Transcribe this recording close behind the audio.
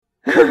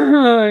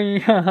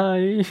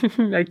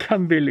I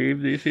can't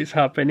believe this is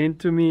happening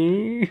to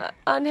me.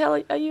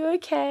 Ángel, are you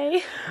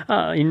okay?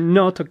 I'm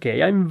not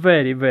okay. I'm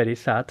very, very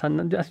sad.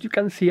 And as you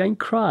can see, I'm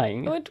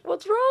crying.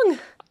 What's wrong?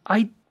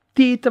 I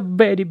did a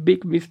very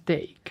big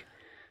mistake.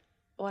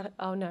 What?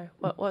 Oh no.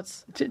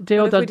 What did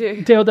we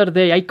do? The other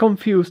day, I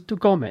confused two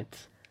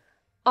comets.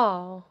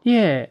 Oh.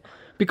 Yeah,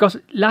 because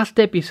last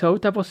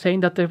episode I was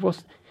saying that there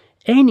was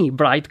any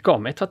bright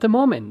comet at the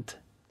moment.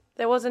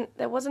 There wasn't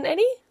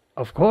any?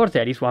 Of course,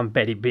 there is one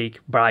very big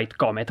bright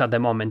comet at the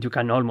moment you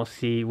can almost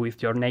see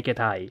with your naked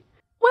eye.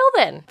 Well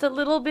then, it's a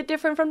little bit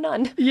different from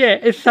none. Yeah,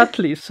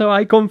 exactly. So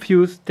I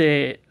confused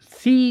the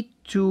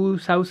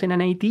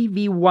C2080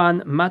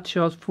 V1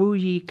 Machos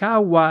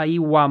Fujikawa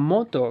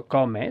Iwamoto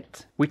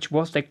comet, which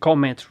was the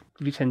comet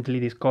recently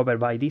discovered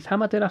by these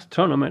amateur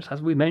astronomers,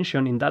 as we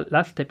mentioned in that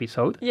last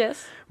episode.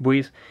 Yes.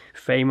 With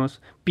famous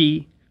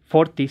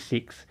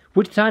P46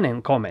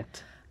 Wirtanen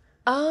comet.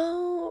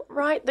 Oh,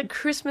 right, the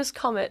Christmas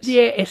Comet.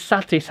 Yeah,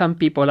 exactly. Some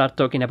people are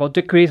talking about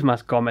the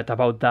Christmas Comet,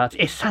 about that.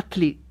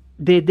 Exactly.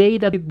 The day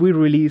that we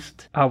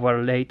released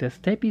our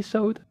latest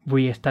episode,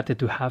 we started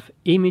to have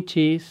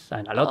images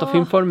and a lot of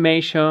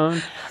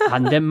information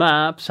and the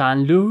maps,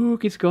 and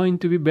look, it's going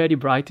to be very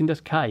bright in the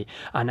sky.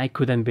 And I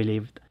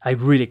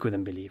really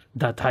couldn't believe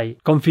that I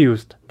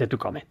confused the two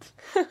comets.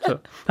 So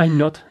I'm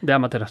not the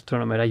amateur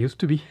astronomer I used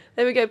to be.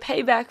 There we go,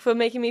 payback for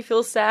making me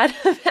feel sad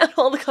about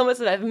all the comets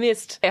that I've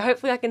missed.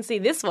 Hopefully I can see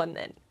this one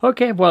then.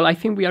 Okay, well, I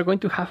think we are going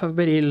to have a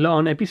very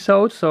long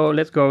episode, so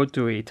let's go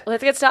to it.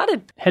 Let's get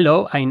started.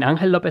 Hello, I'm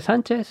Ángel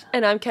López-Sánchez.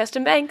 And I'm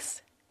Kirsten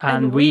Banks.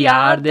 And we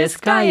are the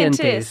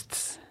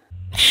Skyentists.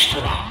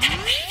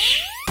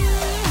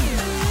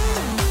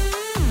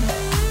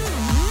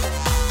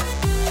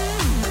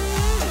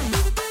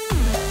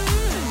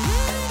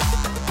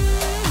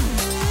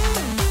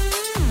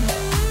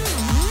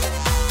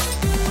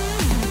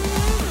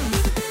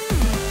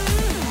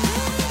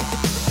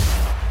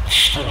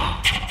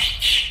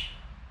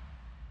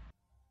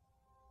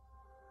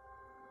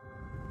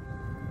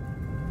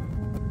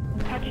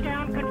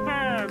 Touchdown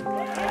confirmed.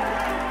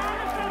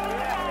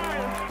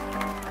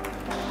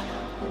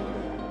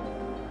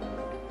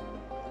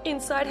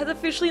 Insight has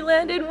officially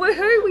landed.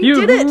 Woohoo, we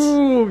did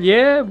it!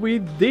 Yeah, we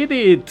did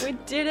it! We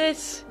did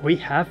it! We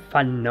have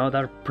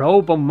another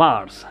probe on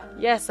Mars.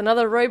 Yes,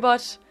 another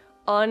robot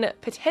on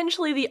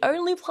potentially the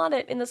only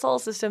planet in the solar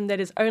system that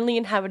is only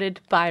inhabited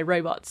by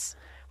robots,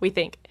 we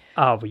think.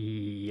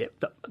 Yeah,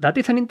 that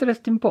is an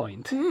interesting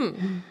point.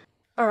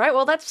 All right,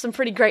 well, that's some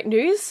pretty great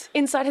news.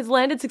 Insight has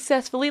landed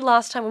successfully.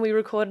 Last time when we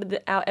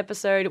recorded our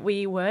episode,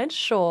 we weren't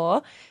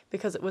sure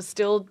because it was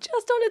still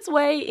just on its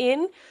way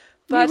in.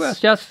 But it was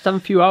just some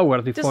few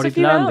hours before it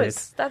landed.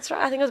 Hours. That's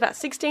right. I think it was about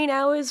 16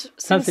 hours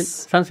since...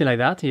 Something like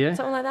that, yeah.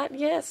 Something like that,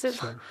 yes.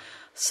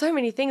 So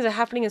many things are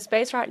happening in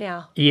space right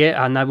now.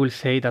 Yeah, and I will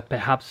say that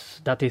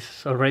perhaps that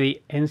is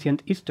already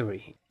ancient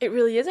history. It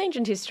really is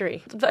ancient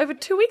history. Over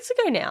 2 weeks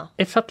ago now.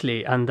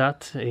 Exactly, and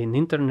that in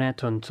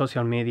internet, on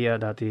social media,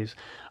 that is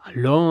a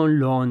long,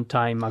 long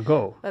time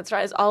ago. That's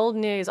right, it's old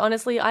news.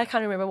 Honestly, I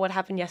can't remember what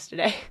happened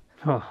yesterday.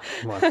 Oh,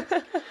 well,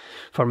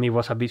 for me it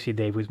was a busy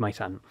day with my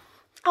son.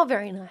 Oh,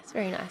 very nice,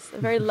 very nice. A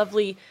very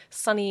lovely,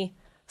 sunny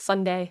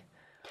Sunday.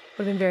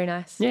 Would have been very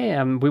nice.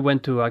 Yeah, we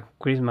went to a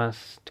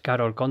Christmas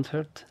carol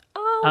concert.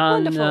 Oh,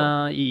 and,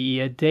 wonderful.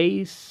 Yeah,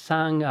 they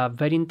sang a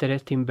very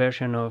interesting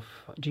version of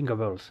Jingle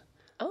Bells.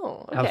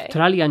 Oh, okay.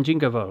 Australian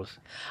Jingle Bells.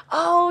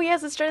 Oh,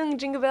 yes, Australian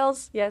Jingle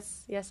Bells.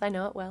 Yes, I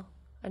know it well.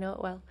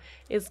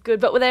 It's good.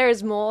 But there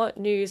is more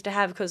news to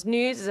have because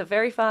news is a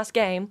very fast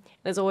game.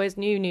 There's always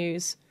new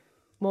news.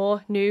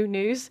 More new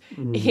news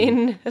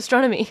in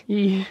astronomy.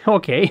 Yeah,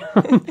 okay.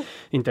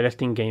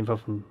 Interesting game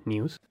of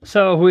news.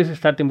 So who is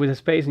starting with the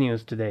space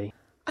news today?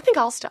 I think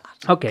I'll start.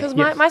 Okay, because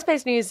yes. my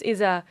space news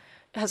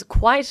has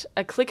quite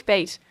a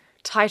clickbait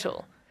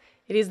title.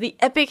 It is The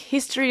Epic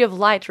History of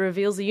Light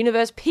reveals the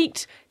universe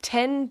peaked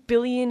 10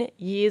 billion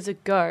years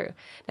ago.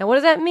 Now, what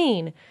does that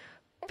mean?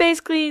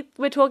 Basically,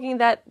 we're talking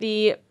that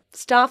the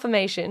star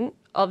formation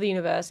of the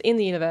universe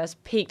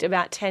peaked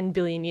about 10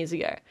 billion years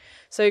ago.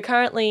 So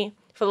currently,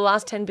 for the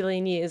last 10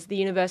 billion years, the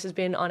universe has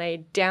been on a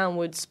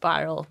downward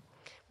spiral.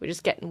 We're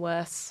just getting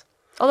worse.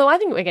 Although I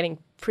think we're getting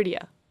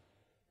prettier.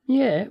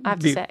 Yeah, I have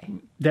to say.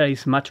 There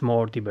is much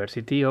more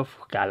diversity of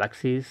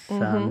galaxies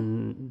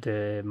and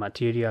the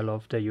material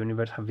of the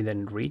universe have been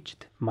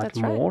enriched much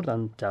more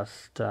than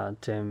just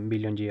 10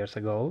 billion years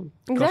ago.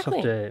 Because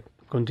of the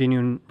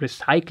continuing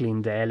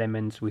recycling the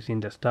elements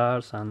within the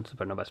stars and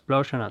supernova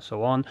explosion and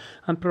so on.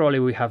 And probably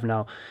we have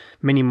now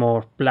many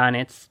more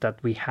planets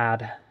that we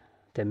had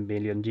 10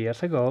 billion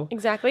years ago.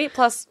 Exactly.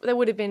 Plus, there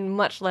would have been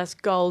much less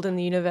gold in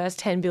the universe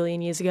 10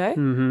 billion years ago.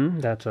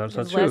 That's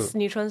also true. Less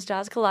neutron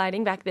stars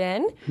colliding back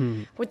then.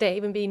 Would there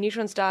even be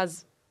neutron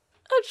stars?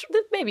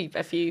 Maybe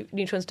a few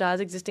neutron stars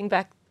existing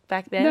back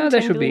then. No,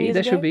 there should be.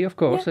 There should be, of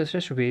course. Yeah.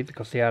 There should be,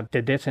 because they are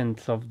the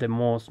descendants of the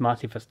most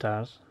massive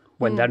stars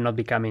when they're not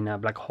becoming a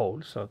black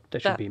hole. So there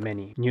should be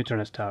many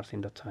neutron stars in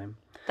that time.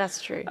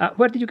 That's true.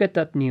 Where did you get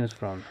that news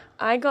from?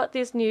 I got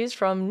this news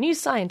from New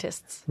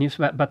Scientists.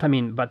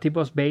 But it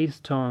was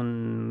based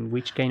on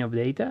which kind of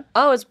data?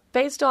 Oh, it's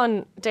based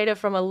on data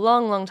from a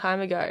long, long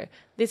time ago.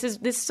 This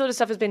sort of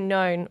stuff has been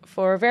known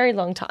for a very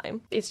long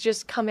time. It's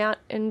just come out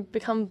and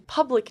become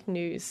public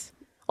news.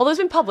 Although it's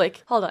been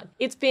public, hold on.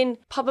 It's been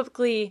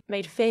publicly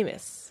made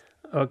famous.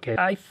 Okay,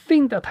 I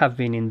think that have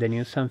been in the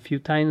news some few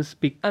times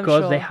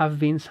because sure. there have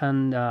been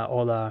some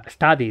other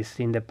studies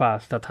in the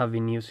past that have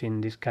been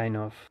using this kind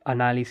of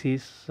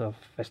analysis of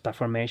star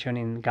formation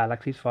in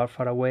galaxies far,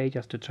 far away,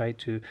 just to try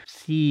to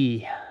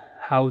see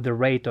how the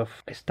rate of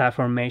star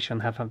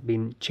formation have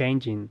been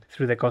changing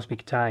through the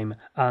cosmic time.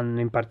 And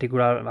in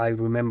particular, I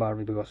remember,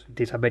 because it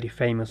is a very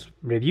famous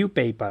review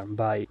paper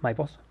by my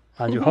boss,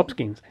 Andrew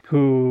Hopkins,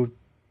 who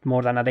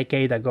more than a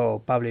decade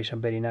ago published a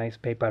very nice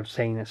paper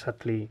saying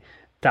exactly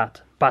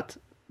that. But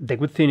the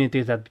good thing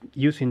is that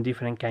using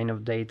different kind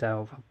of data,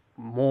 of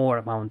more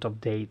amount of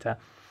data,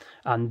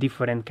 and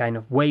different kind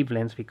of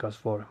wavelengths, because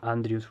for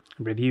Andrew's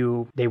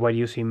review they were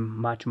using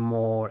much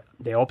more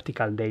the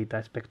optical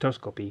data,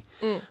 spectroscopy.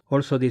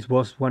 Also, this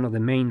was one of the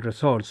main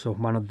results of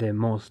one of the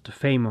most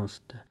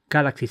famous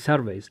galaxy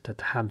surveys that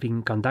have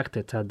been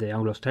conducted at the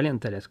Anglo-Australian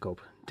telescope,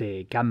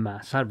 the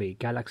Gamma survey,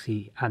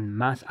 Galaxy and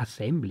Mass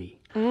Assembly.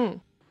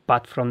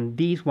 But from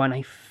this one,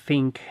 I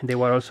think they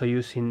were also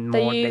using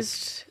more... They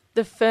used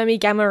the Fermi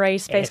Gamma Ray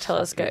Space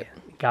Telescope.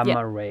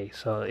 Gamma ray.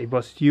 So it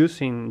was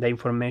using the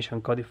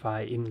information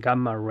codified in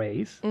gamma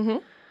rays.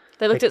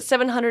 They looked at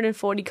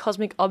 740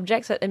 cosmic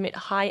objects that emit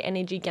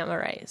high-energy gamma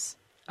rays.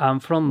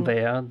 And from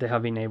there, they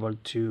have been able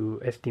to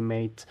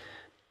estimate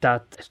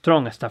that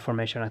strong star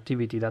formation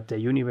activity that the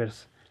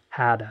universe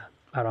had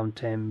around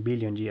 10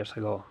 billion years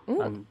ago.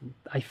 And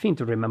I think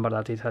to remember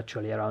that it's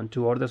actually around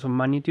 2 orders of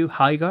magnitude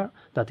higher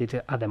than it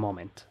is at the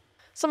moment.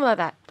 Something like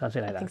that.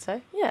 Something like I that. think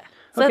so, yeah.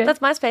 So Okay.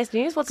 that's my space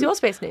news. What's your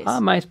space news?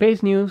 My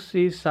space news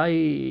is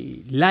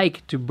I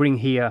like to bring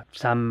here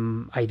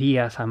some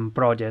ideas and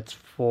projects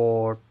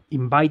for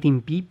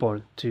inviting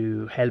people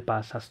to help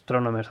us,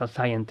 astronomers and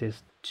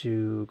scientists,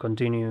 to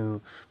continue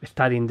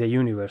studying the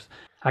universe.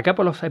 A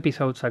couple of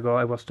episodes ago,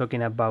 I was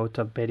talking about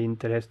a very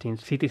interesting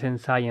citizen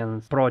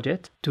science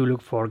project to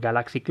look for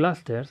galaxy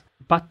clusters.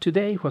 But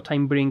today, what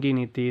I'm bringing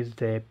it is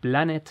the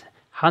Planet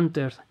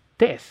Hunters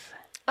TESS.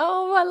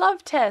 Oh, I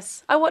love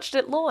TESS. I watched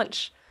it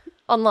launch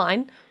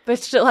online, but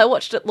still I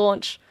watched it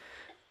launch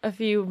a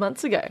few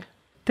months ago.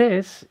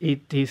 TESS,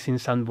 it is in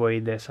some way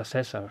the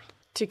successor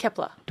To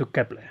Kepler. to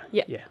Kepler.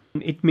 Yeah.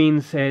 It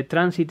means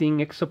transiting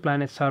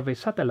exoplanet survey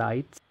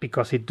satellites,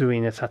 because it's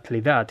doing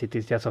exactly that. It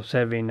is just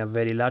observing a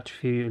very large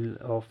field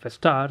of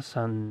stars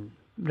and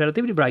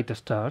relatively bright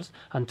stars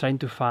and trying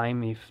to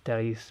find if there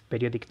is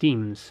periodic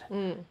dims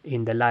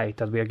in the light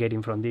that we are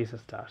getting from these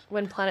stars.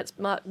 When planets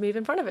might move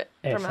in front of it,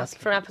 Exactly.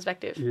 from our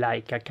perspective.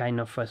 Like a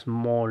kind of a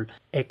small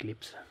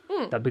eclipse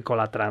that we call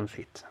a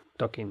transit,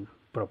 talking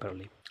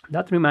properly.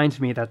 That reminds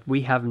me that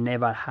we have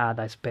never had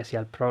a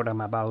special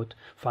program about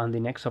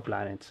finding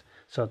exoplanets.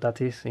 So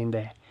that is in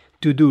the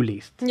to-do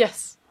list.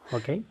 Yes.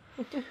 Okay?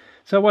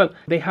 So, well,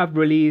 they have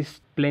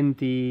released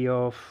plenty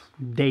of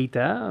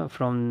data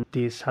from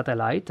this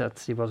satellite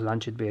that it was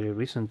launched very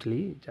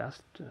recently,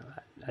 just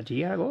a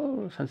year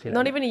ago or something.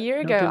 Not even a year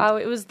ago.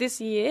 It was this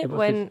year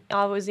when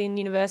I was in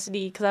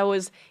university, because I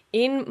was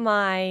in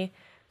my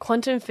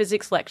quantum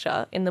physics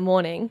lecture in the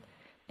morning,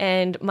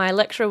 and my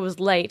lecturer was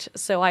late,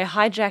 so I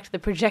hijacked the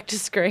projector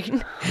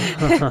screen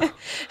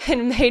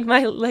and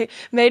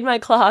made my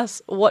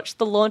class watch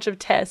the launch of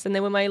TESS. And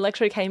then when my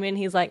lecturer came in,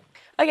 he's like,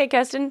 "Okay,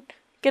 Kirsten,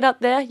 get up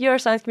there. You're a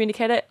science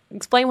communicator.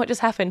 Explain what just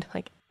happened."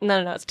 Like,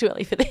 no, it's too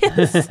early for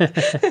this.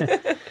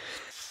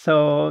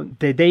 So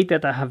the data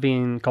that have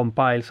been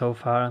compiled so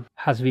far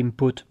has been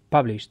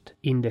published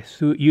in the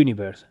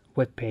Zooniverse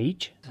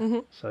webpage.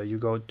 So you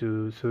go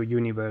to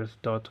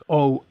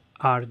zooniverse.org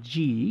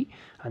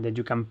and then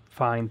you can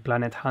find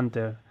Planet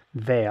Hunter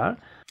there.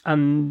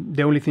 And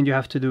the only thing you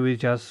have to do is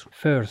just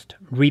first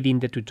reading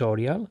the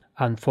tutorial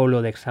and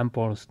follow the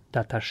examples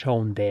that are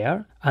shown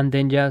there, and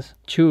then just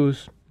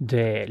choose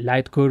the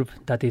light curve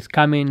that is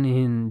coming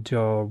in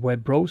your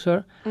web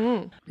browser.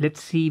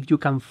 Let's see if you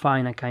can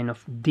find a kind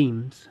of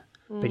dims,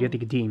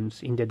 periodic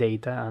dims in the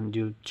data, and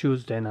you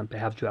choose them, and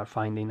perhaps you are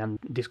finding and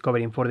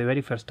discovering for the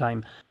very first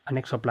time an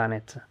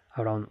exoplanet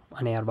around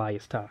a nearby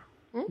star.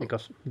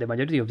 Because the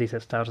majority of these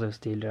stars are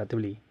still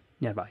relatively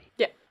nearby.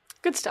 Yeah.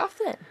 Good stuff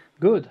then.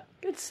 Good.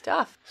 Good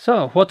stuff.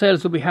 So, what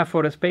else do we have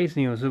for space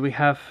news? Do we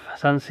have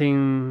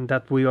something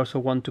that we also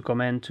want to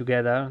comment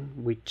together,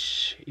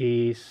 which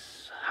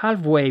is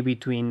halfway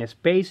between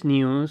space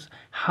news,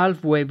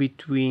 halfway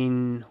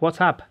between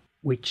WhatsApp,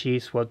 which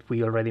is what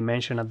we already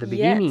mentioned at the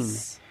beginning.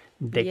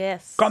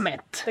 The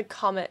comet. The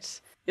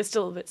comet. You're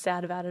still a bit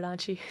sad about it,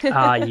 aren't you?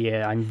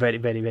 Yeah, I'm very,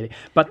 very, very.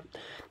 But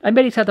I'm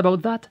very sad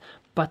about that.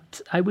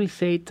 But I will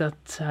say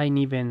that I'm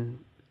even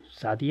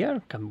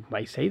sadder. Can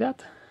I say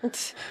that?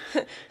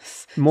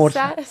 More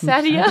sadder?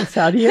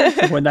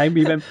 Sadder, when I'm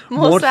even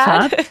more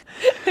sad.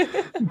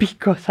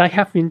 Because I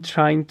have been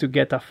trying to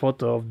get a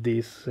photo of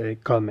this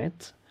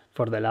comet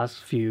for the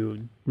last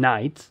few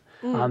nights.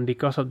 And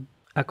because of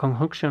a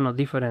conjunction of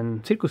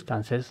different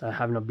circumstances, I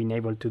have not been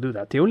able to do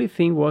that. The only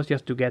thing was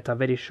just to get a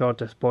very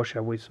short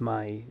exposure with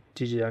my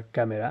digital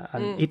camera.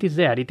 And it is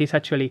there. It is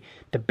actually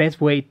the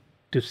best way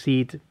to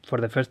see it for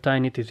the first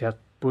time. It is just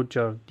put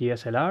your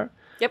DSLR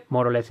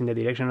more or less in the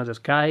direction of the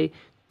sky,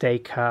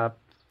 take a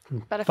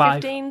About a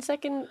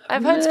 15-second...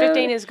 I've heard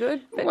 15 is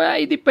good. But well,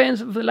 it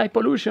depends of the light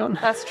pollution.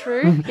 that's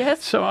true,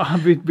 yes. So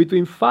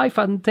between 5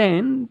 and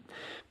 10,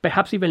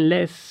 perhaps even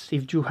less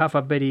if you have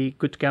a very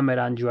good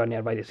camera and you are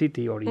nearby the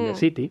city or in the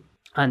city.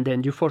 And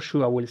then you for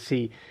sure will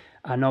see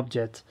an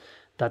object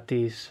that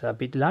is a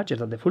bit larger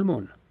than the full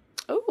moon.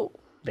 Ooh.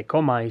 The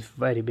coma is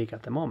very big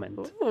at the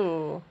moment.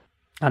 Ooh.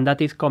 And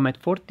that is comet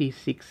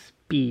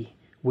 46P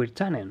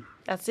Wirtanen.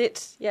 That's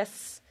it,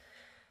 yes.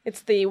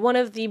 It's one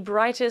of the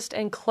brightest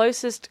and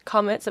closest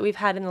comets that we've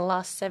had in the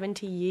last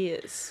 70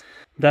 years.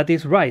 That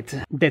is right.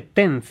 The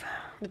 10th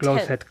The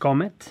closest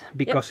comet,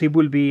 because it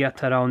will be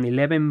at around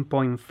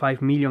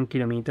 11.5 million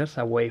kilometers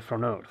away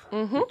from Earth,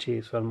 which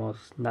is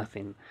almost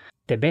nothing.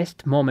 The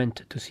best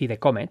moment to see the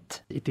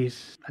comet, it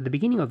is at the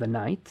beginning of the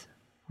night,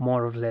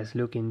 more or less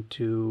looking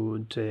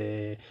to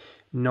the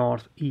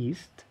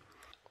northeast.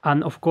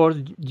 And of course,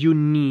 you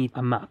need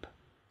a map.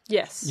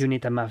 Yes. You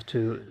need a map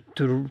to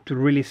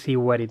really see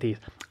where it is.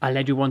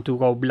 Unless you want to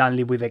go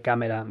blindly with the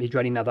camera, if you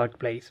are in a dark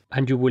place,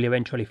 and you will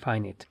eventually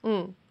find it.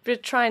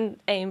 But try and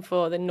aim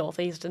for the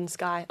northeastern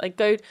sky. Like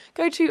go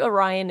to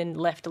Orion and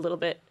left a little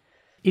bit.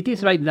 It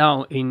is right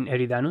now in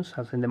Eridanus,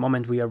 as in the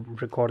moment we are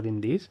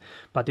recording this,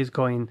 but it's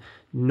going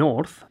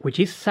north, which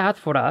is sad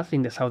for us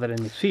in the southern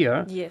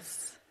hemisphere.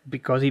 Yes.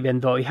 Because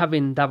even though we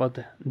haven't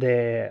doubled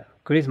the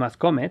Christmas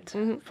Comet,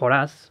 for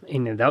us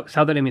in the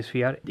southern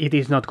hemisphere, it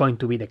is not going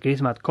to be the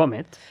Christmas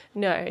Comet.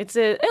 No, it's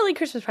an early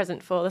Christmas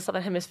present for the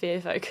southern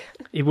hemisphere folk.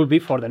 It will be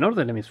for the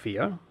northern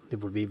hemisphere.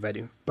 It will be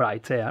very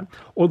bright there.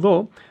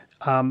 Although,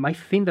 I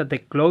think that the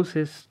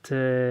closest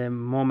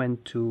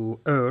moment to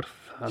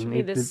Earth... Should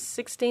be the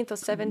 16th or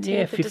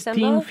 17th of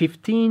December?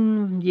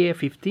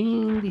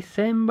 15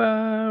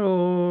 December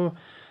or...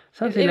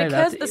 Something It like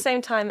occurs that. at the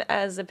same time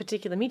as a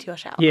particular meteor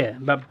shower. Yeah,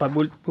 but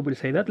we will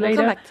say that We'll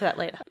later. come back to that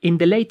later. In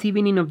the late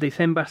evening of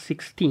December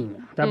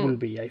 16, that will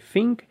be, I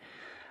think.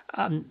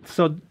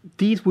 So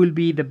this will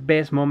be the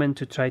best moment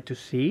to try to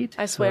see it.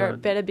 I swear So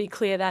it better be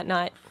clear that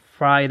night.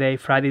 Friday,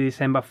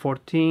 December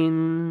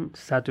 14,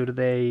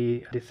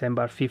 Saturday,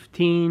 December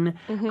 15,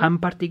 and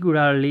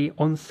particularly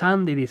on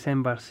Sunday,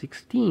 December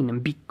 16,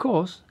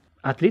 because,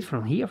 at least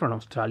from here, from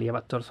Australia,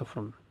 but also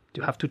from...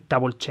 You have to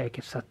double check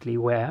exactly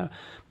where,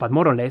 but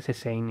more or less the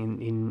same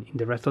in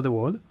the rest of the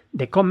world.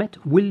 The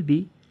comet will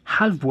be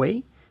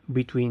halfway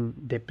between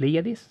the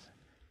Pleiades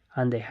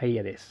and the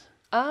Hyades.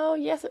 Oh,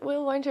 yes, it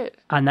will, won't it?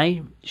 And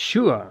I'm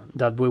sure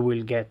that we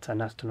will get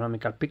an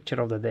astronomical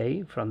picture of the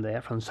day from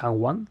there, from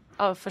someone.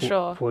 Oh, for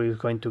sure. Who is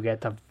going to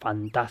get a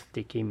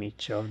fantastic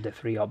image of the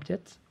three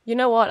objects. You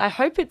know what? I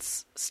hope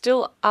it's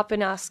still up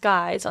in our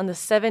skies on the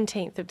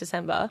 17th of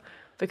December,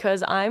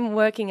 because I'm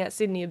working at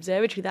Sydney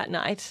Observatory that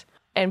night.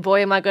 And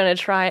boy, am I going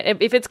to try...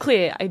 If it's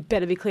clear, it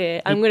better be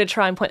clear. I'm going to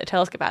try and point the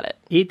telescope at it.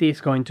 It is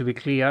going to be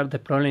clear. The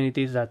problem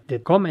is that the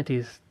comet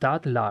is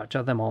that large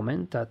at the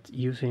moment that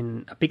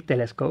using a big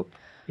telescope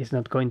is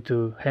not going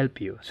to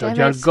help you. So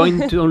you are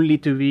going to only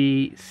to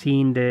be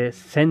seeing the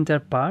center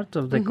part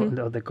of the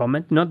of the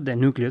comet, not the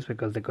nucleus,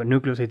 because the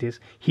nucleus it is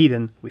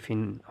hidden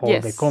within all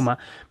the coma,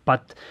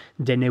 but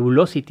the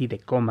nebulosity, the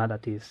coma,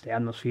 that is the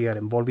atmosphere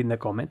involving the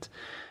comet,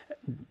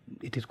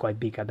 it is quite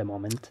big at the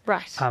moment.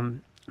 Right.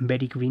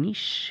 Very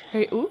greenish.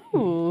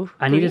 Ooh,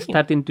 and it is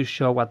starting to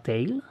show a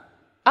tail.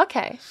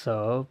 Okay.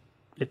 So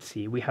let's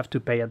see. We have to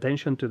pay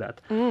attention to that.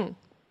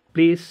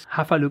 Please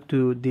have a look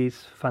to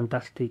this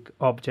fantastic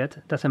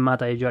object. Doesn't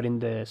matter if you're in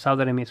the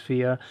southern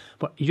hemisphere,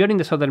 but if you're in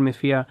the southern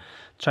hemisphere,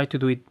 try to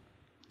do it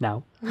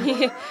now.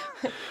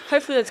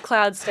 Hopefully those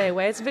clouds stay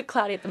away. It's a bit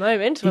cloudy at the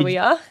moment where we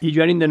are. If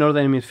you're in the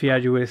northern hemisphere,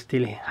 you will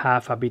still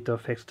have a bit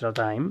of extra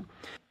time.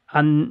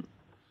 And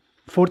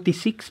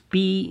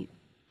 46P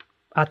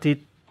at it.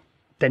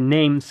 The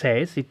name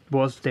says it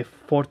was the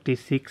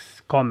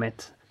 46th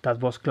comet that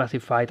was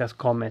classified as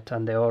comet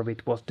and the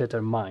orbit was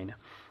determined.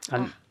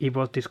 And it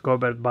was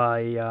discovered by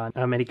an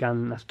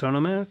American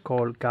astronomer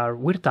called Carl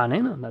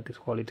Wirtanen, and that is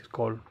why it is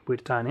called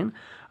Wirtanen,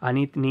 and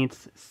it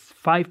needs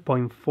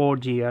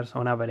 5.4 years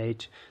on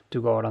average to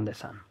go around the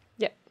sun.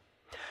 Yep.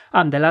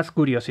 And the last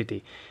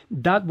curiosity,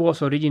 that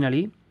was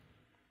originally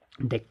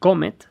the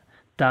comet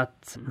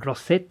that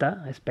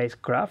Rosetta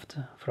spacecraft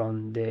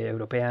from the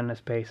European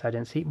Space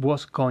Agency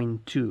was going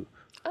to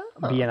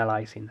be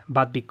analyzing.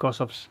 But because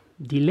of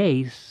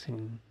delays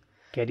in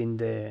getting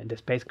the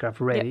spacecraft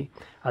ready,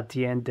 at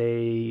the end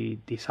they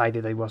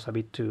decided it was a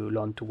bit too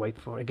long to wait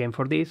for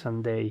this,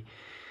 and they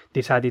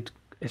decided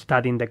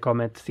studying the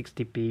comet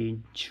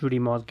 60P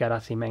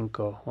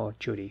Churymov-Gerasimenko, or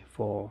Chury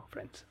for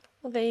friends.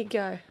 Well, there you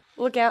go.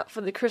 Look out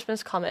for the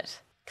Christmas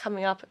comet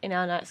coming up in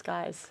our night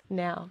skies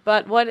now.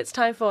 But what it's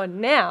time for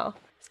now...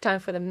 It's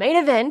time for the main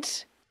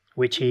event.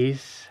 Which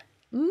is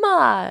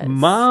Mars.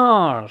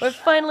 Mars! We're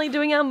finally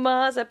doing our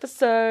Mars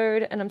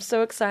episode, and I'm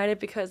so excited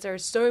because there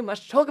is so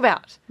much to talk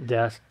about.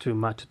 There's too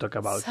much to talk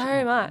about.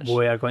 So much.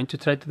 We are going to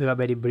try to do a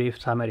very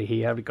brief summary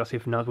here, because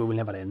if not, we will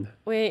never end.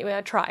 We're going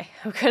to try.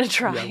 We're going to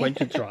try. We are going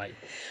to try.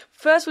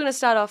 First, we're going to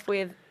start off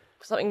with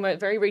something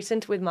very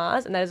recent with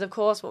Mars, and that is, of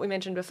course, what we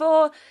mentioned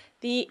before,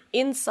 the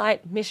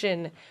InSight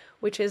mission,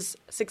 which has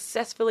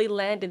successfully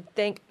landed,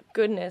 thank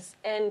goodness.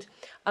 And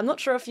I'm not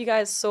sure if you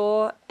guys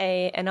saw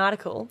an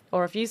article,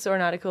 or if you saw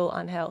an article,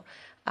 Ángel,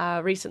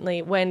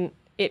 recently when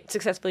it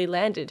successfully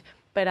landed,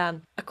 but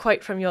a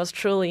quote from yours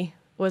truly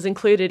was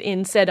included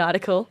in said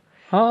article.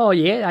 Oh,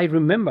 yeah, I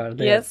remember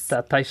that, Yes.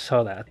 that I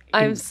saw that.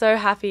 I'm so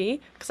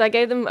happy because I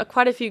gave them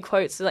quite a few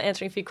quotes, so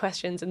answering a few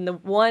questions, and the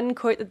one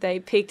quote that they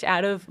picked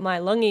out of my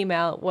long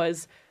email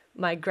was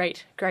my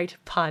great, great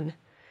pun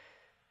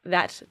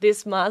that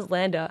this Mars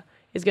lander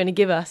is going to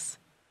give us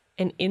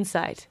an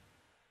insight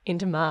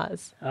into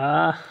Mars.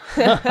 And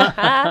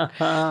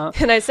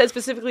I said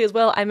specifically as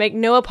well, I make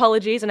no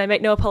apologies, and I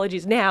make no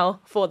apologies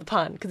now for the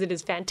pun, because it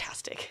is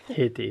fantastic.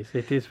 It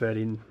is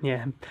very,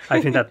 yeah.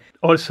 I think that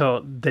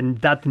also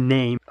that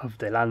name of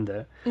the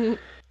lander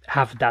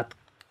have that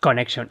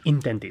connection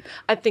intended.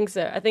 I think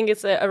so. I think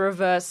it's a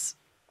reverse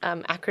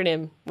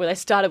acronym, where they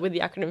started with the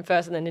acronym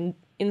first and then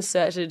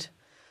inserted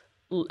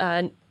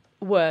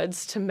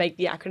words to make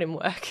the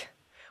acronym work,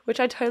 which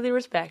I totally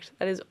respect.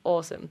 That is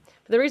awesome.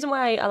 But the reason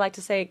why I like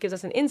to say it gives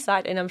us an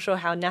insight, and I'm sure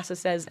how NASA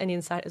says an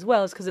insight as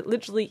well, is because it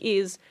literally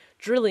is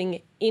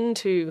drilling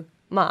into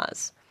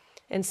Mars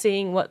and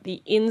seeing what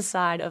the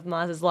inside of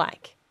Mars is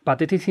like.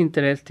 But it is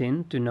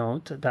interesting to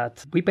note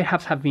that we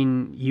perhaps have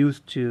been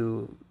used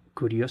to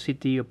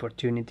Curiosity,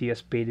 Opportunity,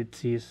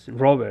 Expeditions,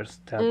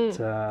 rovers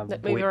That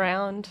move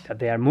around. that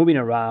they are moving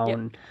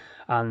around,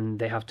 and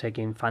they have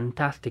taken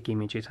fantastic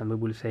images, and we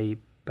will say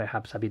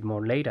perhaps a bit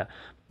more later.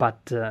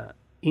 But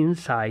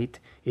inside,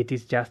 it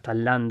is just a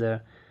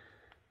lander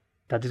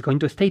that is going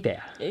to stay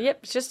there. Yep,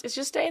 it's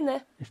just staying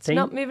there. It's Staying-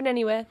 not moving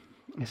anywhere.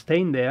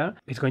 Staying there,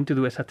 it's going to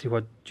do exactly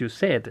what you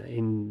said,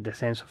 in the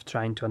sense of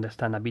trying to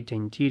understand a bit the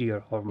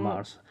interior of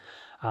Mars.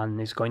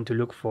 And it's going to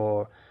look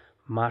for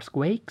Mars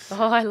quakes.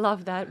 Oh, I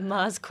love that.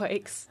 Mars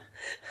quakes.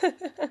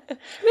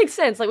 Makes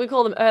sense. Like we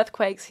call them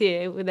earthquakes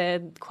here, where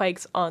they're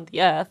quakes on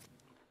the Earth.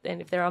 And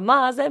if they're on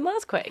Mars, they're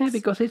Mars quakes. Yeah,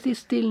 because it is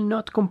still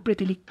not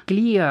completely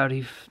clear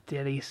if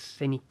there is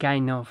any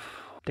kind of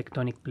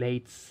tectonic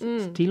plates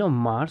still on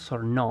Mars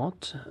or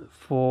not.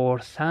 For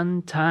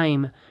some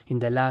time in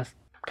the last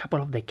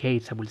couple of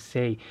decades, I would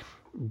say,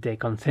 the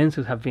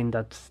consensus have been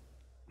that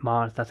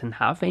Mars doesn't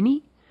have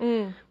any,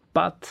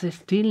 but it's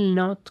still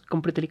not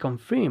completely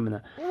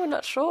confirmed. We're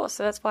not sure,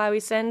 so that's why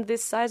we send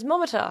this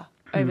seismometer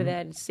over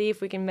there to see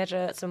if we can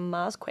measure some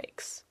Mars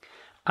quakes.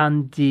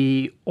 And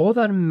the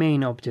other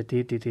main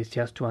objective it is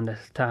just to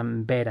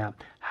understand better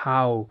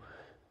how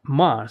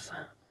Mars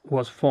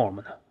was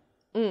formed.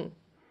 And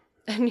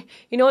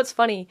you know what's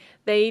funny?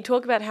 They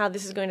talk about how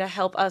this is going to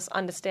help us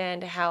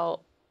understand how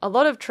a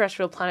lot of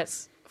terrestrial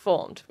planets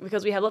formed,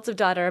 because we have lots of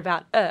data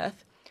about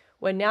Earth.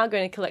 We're now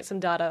going to collect some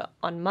data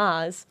on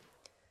Mars.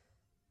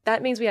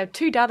 That means we have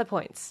 2 data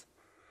points,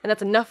 and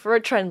that's enough for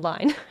a trend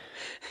line.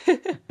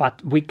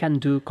 But we can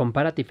do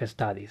comparative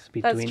studies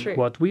between true.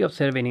 what we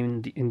observe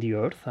in the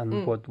Earth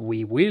and what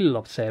we will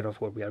observe,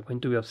 what we are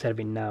going to be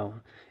observing now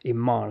in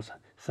Mars,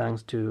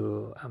 thanks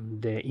to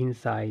the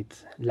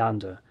InSight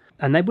lander.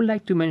 And I would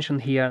like to mention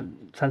here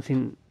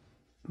something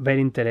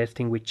very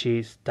interesting, which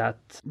is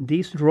that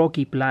these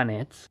rocky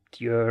planets,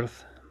 the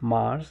Earth,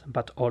 Mars,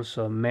 but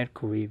also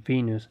Mercury,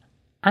 Venus,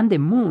 and the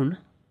Moon,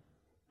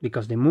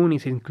 because the Moon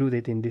is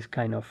included in this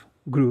kind of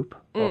group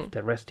of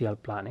terrestrial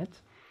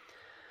planets.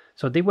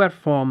 So they were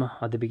formed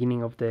at the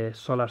beginning of the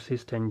solar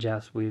system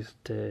just with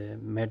the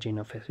merging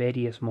of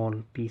very small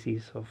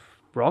pieces of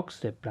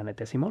rocks, the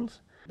planetesimals.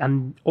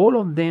 And all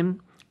of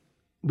them,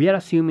 we are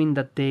assuming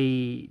that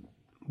they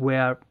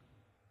were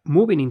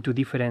moving into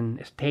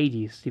different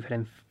stages,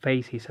 different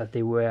phases as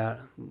they were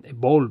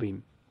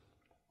evolving.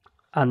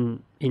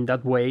 And in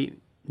that way,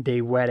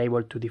 they were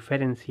able to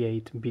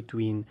differentiate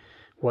between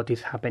what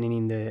is happening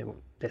in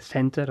the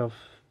center of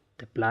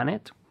the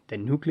planet, the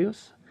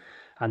nucleus,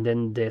 and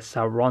then the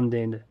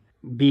surrounding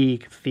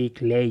big,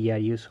 thick layer,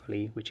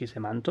 usually, which is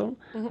a mantle,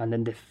 and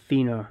then the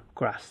thinner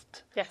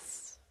crust.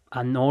 Yes.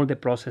 And all the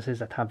processes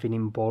that have been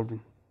involved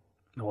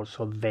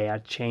also there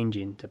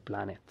changing the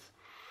planet.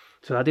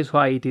 So that is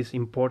why it is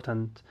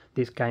important,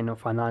 this kind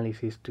of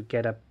analysis, to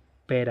get a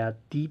better,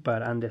 deeper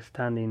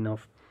understanding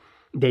of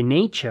the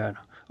nature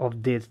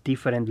of these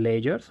different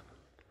layers.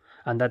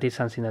 And that is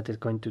something that is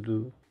going to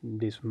do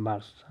this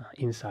Mars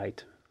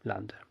InSight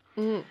lander.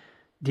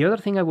 The other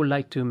thing I would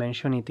like to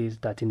mention it is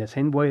that in the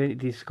same way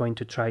it is going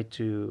to try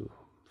to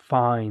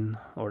find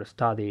or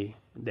study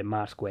the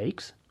Mars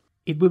quakes,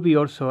 it will be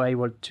also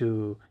able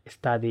to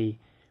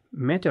study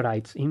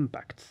meteorites'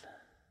 impacts.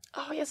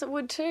 Oh, yes, it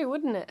would too,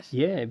 wouldn't it?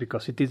 Yeah,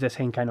 because it is the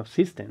same kind of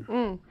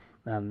system.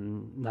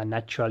 And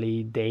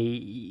actually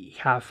they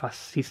have a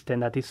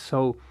system that is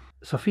so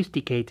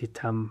sophisticated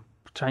and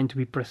trying to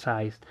be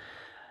precise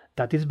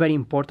That is very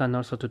important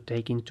also to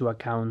take into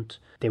account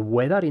the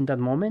weather in that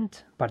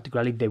moment,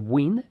 particularly the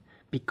wind,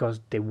 because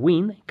the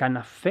wind can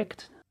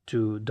affect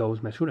to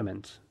those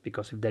measurements.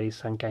 Because if there is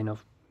some kind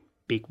of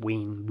big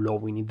wind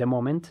blowing in the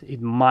moment,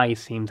 it might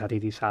seem that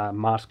it is a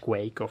Mars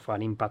quake of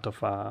an impact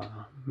of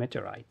a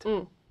meteorite.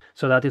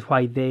 So that is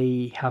why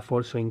they have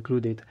also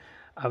included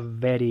a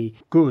very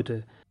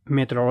good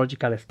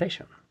meteorological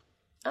station.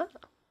 Oh.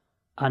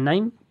 And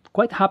I'm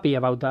quite happy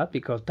about that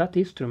because that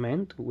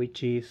instrument,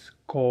 which is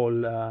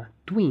called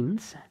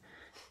TWINS,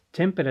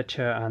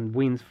 Temperature and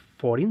Winds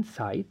for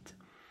Insight,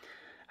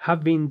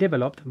 have been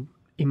developed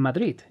in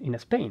Madrid, in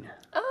Spain.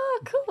 Oh,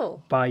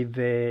 cool. By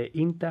the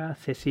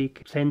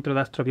INTA-CSIC Centro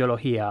de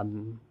Astrobiología,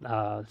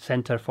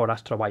 Center for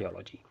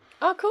Astrobiology.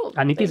 Oh, cool.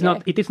 And it is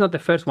not the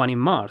first one in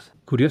Mars.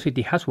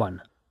 Curiosity has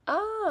one.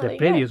 Oh, The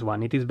previous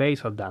one, it is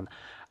based on that.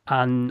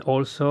 And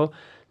also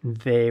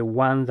the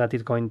one that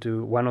is going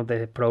to, one of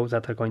the probes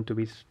that are going to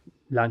be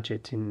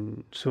launched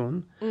in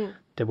soon,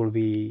 there will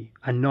be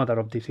another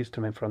of this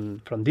instrument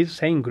from this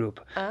same group.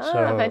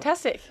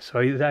 Fantastic. So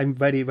I'm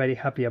very, very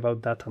happy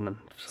about that.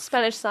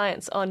 Spanish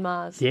science on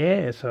Mars.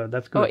 Yeah, so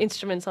that's good. Or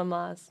instruments on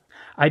Mars.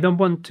 I don't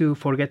want to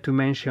forget to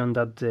mention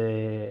that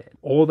the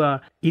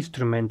other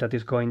instrument that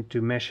is going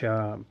to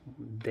measure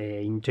the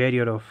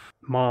interior of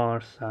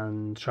Mars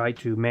and try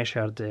to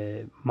measure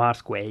the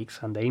Mars quakes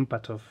and the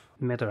impact of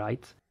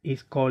meteorites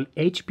is called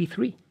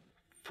HP3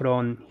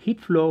 from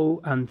Heat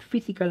Flow and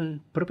Physical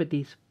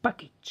Properties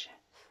Package.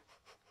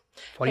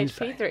 For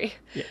HP3.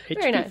 Yeah,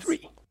 Very HP3. nice.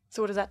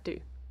 So what does that do?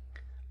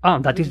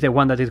 That is the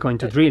one that is going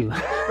to drill.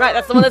 Right,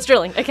 that's the one that's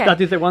drilling. Okay.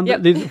 That is the one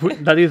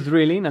that is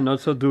drilling and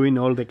also doing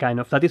all the kind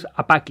of... That is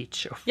a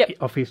package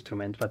of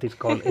instruments, but it's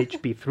called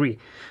HP3.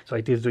 So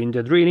it is doing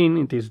the drilling,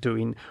 it is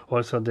doing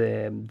also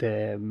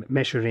the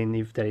measuring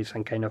if there is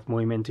some kind of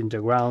movement in the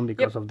ground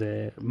because of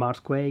the Mars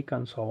quake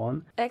and so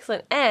on.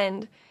 Excellent.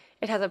 And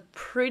it has a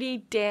pretty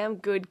damn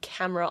good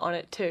camera on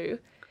it too.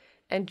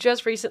 And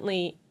just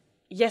recently,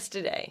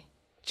 yesterday,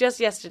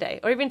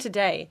 or even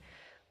today,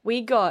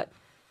 we got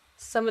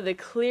some of the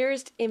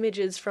clearest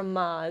images from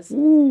Mars.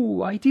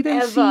 Ooh, I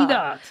didn't see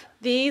that.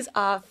 These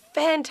are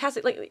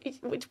fantastic. Like,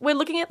 we're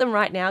looking at them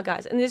right now,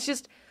 guys, and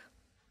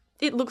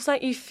it looks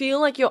like you feel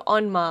like you're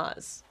on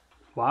Mars.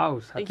 Wow,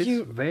 that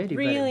is very,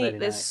 very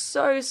they're nice.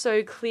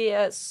 so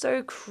clear,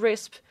 so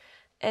crisp,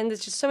 and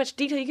there's just so much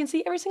detail. You can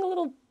see every single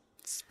little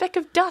speck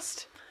of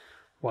dust.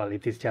 Well,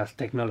 it is just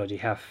technology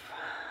have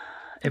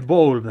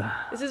evolved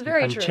This is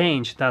very and true.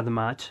 changed that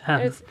much.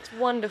 It's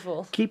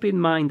wonderful. Keep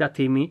in mind that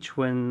image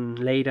when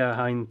later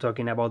I'm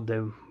talking about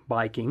the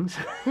Vikings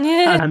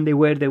Yeah. and the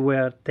way they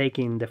were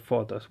taking the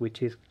photos,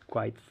 which is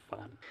quite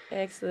fun.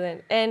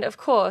 Excellent. And of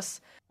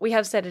course, we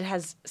have said it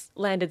has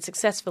landed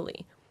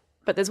successfully.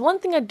 But there's one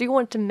thing I do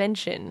want to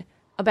mention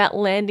about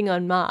landing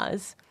on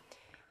Mars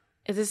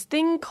is this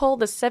thing called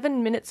the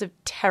 7 minutes of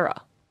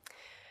terror.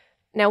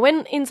 Now,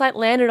 when InSight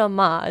landed on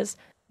Mars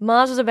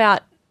was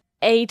about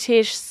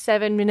 8-ish,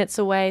 7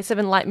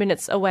 light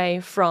minutes away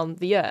from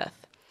the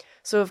Earth.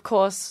 So, of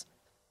course,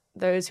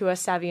 those who are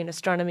savvy in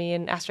astronomy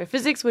and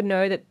astrophysics would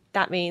know that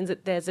that means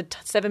that there's a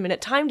 7-minute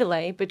time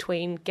delay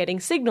between getting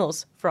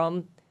signals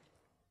from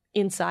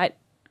InSight,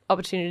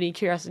 Opportunity,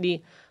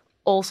 Curiosity,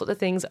 all sorts of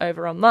things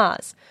over on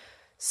Mars.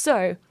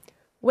 So,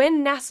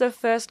 when NASA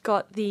first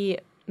got the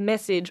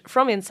message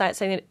from InSight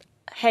saying that,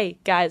 hey,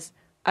 guys,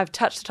 I've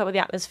touched the top of the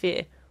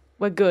atmosphere,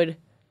 we're good,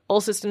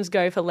 all systems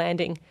go for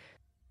landing,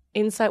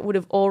 InSight would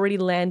have already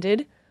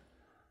landed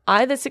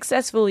either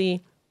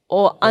successfully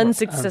or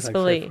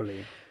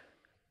unsuccessfully.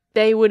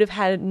 They would have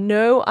had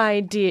no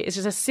idea. It's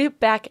just a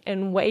sit back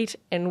and wait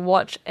and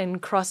watch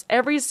and cross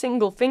every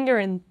single finger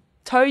and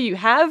toe you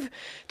have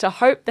to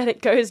hope that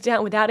it goes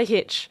down without a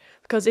hitch.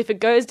 Because if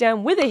it goes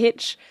down with a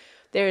hitch,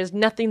 there is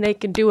nothing they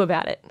can do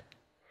about it.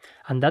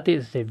 And that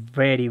is a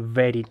very,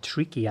 very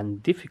tricky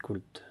and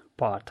difficult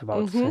part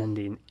about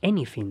sending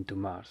anything to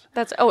Mars.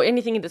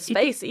 Anything into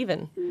space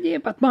even. Yeah,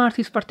 but Mars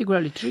is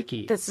particularly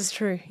tricky. This is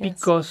true. Yes.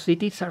 Because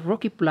it is a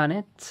rocky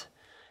planet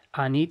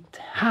and it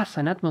has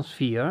an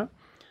atmosphere,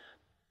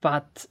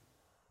 but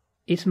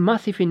it's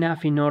massive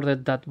enough in order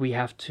that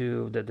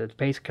the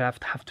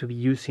spacecraft have to be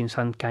using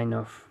some kind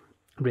of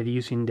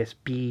reducing the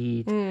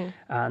speed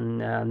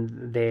and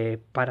the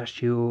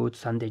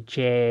parachutes and the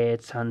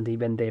jets and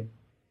even the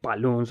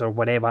balloons or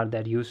whatever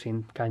they're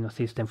using kind of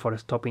system for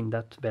stopping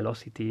that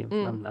velocity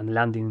and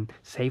landing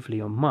safely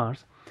on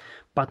Mars.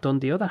 But on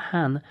the other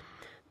hand,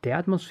 the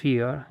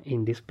atmosphere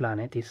in this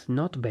planet is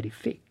not very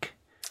thick.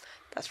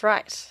 That's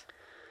right.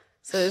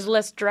 So there's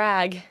less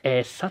drag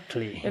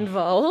Exactly.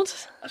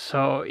 involved.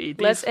 So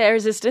Less air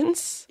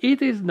resistance.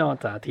 It is not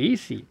that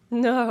easy.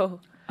 No.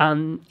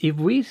 And if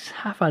we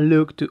have a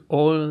look to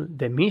all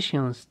the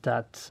missions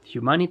that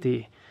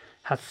humanity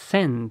has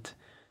sent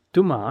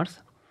to Mars,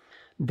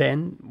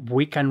 then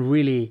we can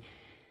really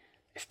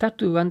start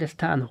to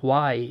understand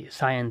why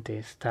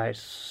scientists are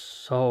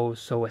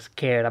so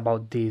scared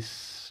about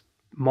this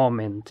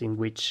moment in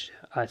which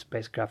a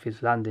spacecraft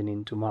is landing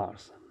into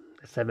Mars.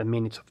 7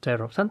 minutes of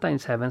terror.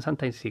 Sometimes 7,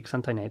 sometimes 6,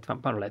 sometimes 8,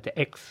 like the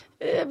X.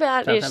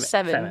 About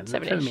seven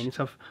 7 minutes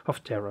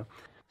of terror.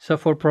 So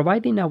for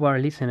providing our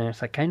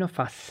listeners a kind of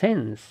a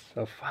sense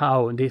of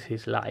how this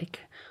is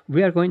like,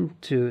 we are going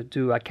to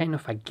do a kind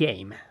of a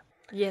game.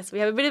 Yes, we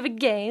have a bit of a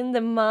game,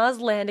 the Mars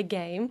Lander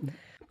game.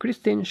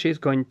 Christine, she's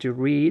going to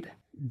read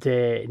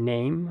the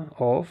name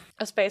of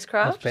A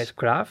spacecraft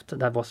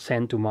that was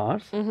sent to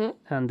Mars.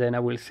 And then I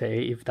will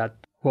say if that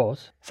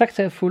was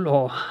successful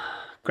or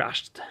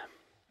crashed.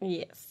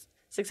 Yes.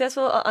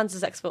 Successful or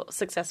unsuccessful?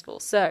 Successful.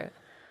 So,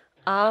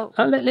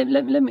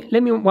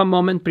 let me 1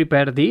 moment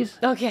prepare this.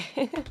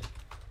 okay.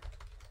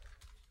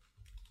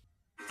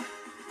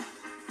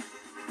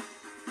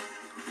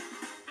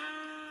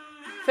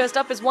 First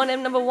up is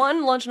 1M number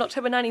 1, launched in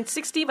October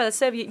 1960 by the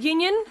Soviet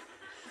Union.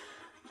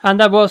 And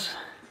that was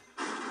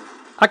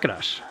a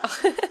crash.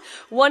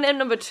 1M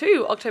number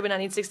 2, October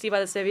 1960 by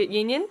the Soviet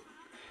Union.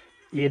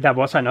 Yeah, that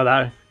was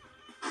another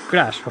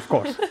crash, of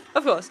course.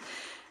 Of course.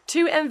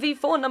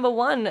 2MV4 number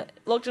 1,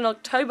 launched in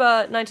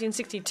October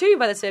 1962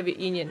 by the Soviet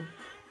Union.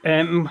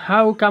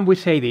 How can we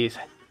say this?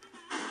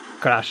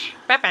 Crash.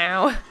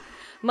 Bow.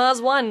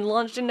 Mars 1,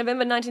 launched in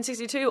November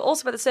 1962,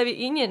 also by the Soviet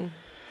Union.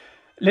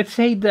 Let's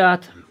say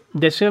that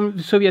the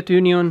Soviet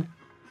Union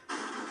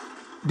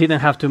didn't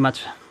have too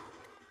much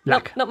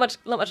luck. Not much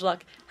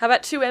luck. How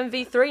about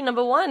 2MV3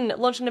 number 1,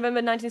 launched in November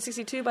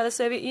 1962 by the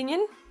Soviet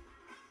Union?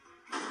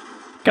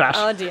 Crash.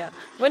 Oh dear.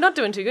 We're not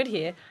doing too good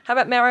here. How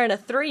about Mariner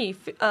 3,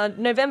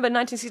 November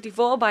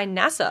 1964 by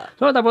NASA?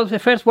 So that was the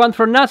first one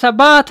for NASA,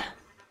 but...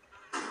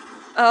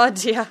 Oh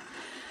dear.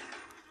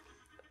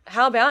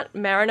 How about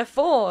Mariner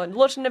 4,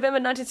 launched in November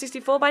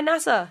 1964 by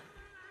NASA?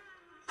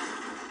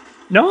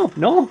 No,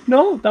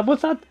 that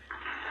was not...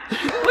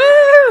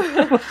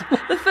 Woo!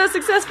 The first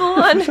successful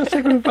one. The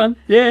second one.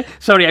 Yeah,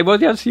 sorry, I was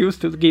just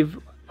used to give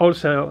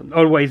also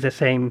always the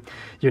same,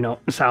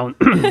 sound.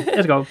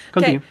 Let's go,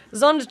 continue. Okay,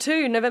 Zond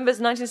 2, November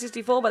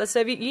 1964 by the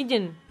Soviet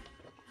Union.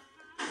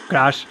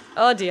 Crash.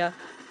 Oh dear.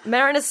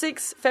 Mariner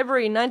 6,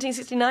 February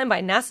 1969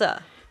 by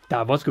NASA.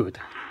 That was good.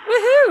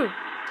 Woohoo!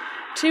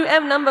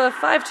 2M number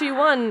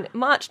 521,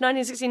 March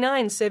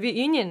 1969, Soviet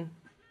Union.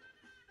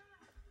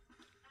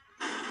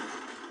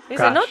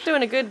 They're not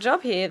doing a good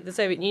job here, the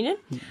Soviet Union.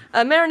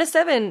 Mariner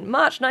 7,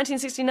 March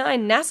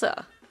 1969,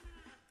 NASA.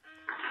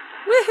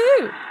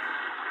 Woohoo!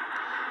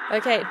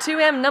 Okay,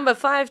 2M number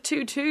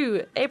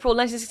 522, April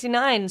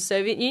 1969,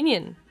 Soviet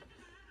Union.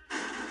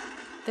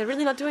 They're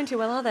really not doing too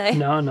well, are they?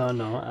 No.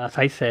 As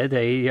I said,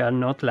 they are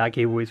not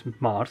lucky with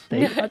Mars.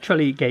 They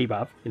actually gave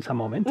up in some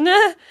moment.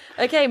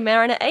 Okay,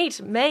 Mariner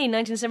 8, May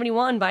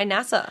 1971 by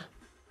NASA.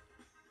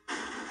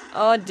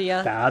 Oh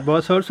dear. That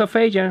was also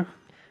failure.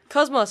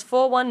 Cosmos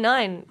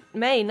 419,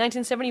 May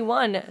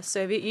 1971,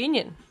 Soviet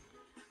Union.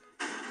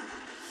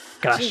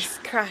 Crash.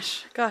 Jeez,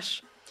 crash.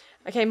 Gosh.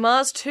 Okay,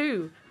 Mars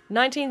 2,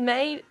 19th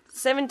May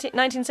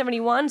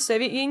 1971,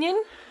 Soviet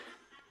Union.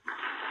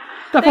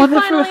 That They was the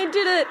finally first.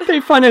 did it.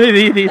 They finally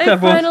did it. They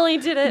That was finally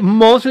did it.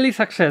 mostly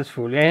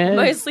successful. Yeah?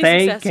 Mostly they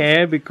successful.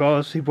 care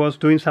because it was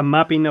doing some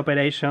mapping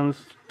operations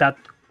that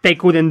they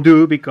couldn't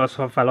do because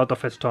of a lot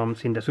of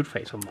storms in the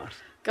surface of Mars.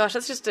 Gosh,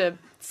 that's just a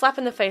slap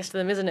in the face to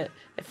them, isn't it?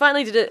 They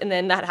finally did it, and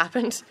then that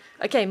happened.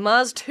 Okay,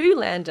 Mars 2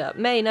 lander,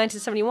 May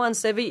 1971,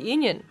 Soviet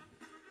Union.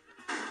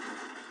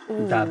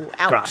 Ooh, That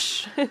ouch.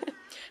 crash.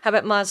 How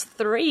about Mars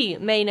 3,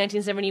 May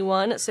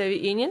 1971,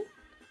 Soviet Union?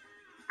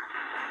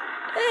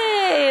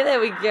 Hey, there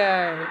we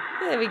go.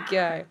 There we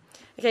go.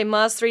 Okay,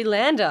 Mars 3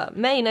 lander,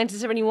 May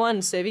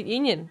 1971, Soviet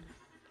Union.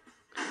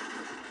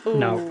 Ooh.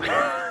 No.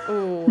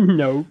 Ooh.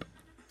 Nope.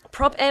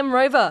 Prop M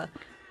rover.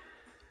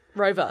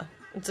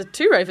 It's a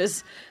 2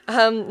 rovers.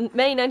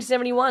 May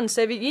 1971,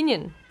 Soviet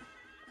Union.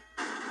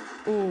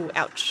 Ooh,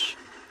 ouch.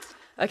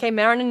 Okay,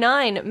 Mariner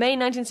 9, May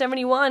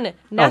 1971,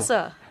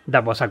 NASA. Oh,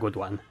 that was a good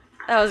one.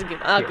 That was good.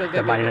 Oh, good.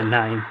 The Mariner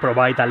 9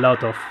 provide a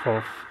lot of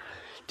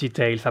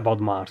details about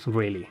Mars,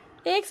 really.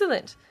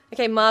 Excellent.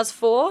 Okay, Mars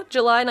 4,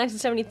 July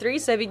 1973,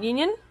 Soviet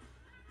Union.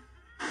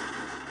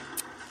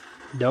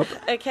 Nope.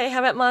 Okay, how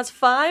about Mars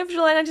 5,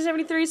 July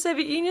 1973,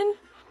 Soviet Union?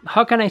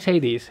 How can I say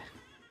this?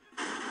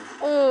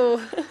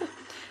 Oh.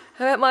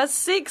 How about Mars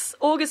 6,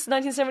 August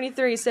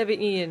 1973, Soviet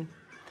Union?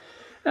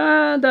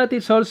 That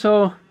is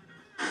also...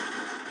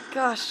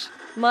 Gosh.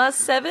 Mars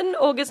 7,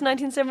 August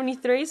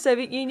 1973,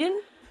 Soviet Union?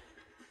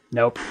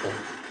 Nope.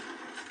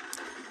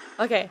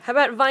 Okay, how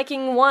about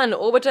Viking 1,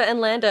 Orbiter and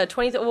Lander,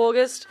 20th of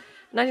August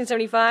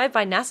 1975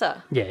 by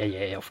NASA?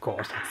 Yeah, of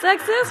course.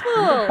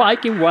 Successful!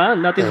 Viking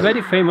 1, that is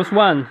very famous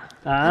one.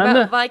 How And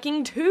about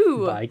Viking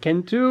 2?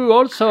 Viking 2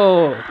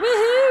 also.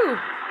 Woohoo!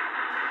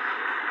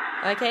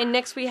 Okay,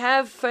 next we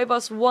have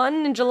Phobos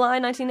 1 in July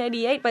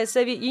 1988 by the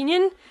Soviet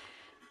Union.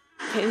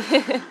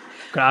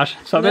 Crash.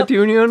 Soviet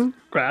Union.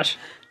 Crash.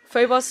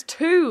 Phobos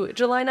 2,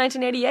 July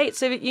 1988,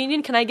 Soviet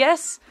Union. Can I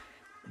guess?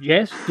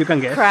 Yes, you can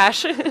guess.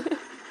 Crash.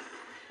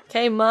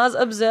 Okay, Mars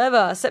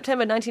Observer,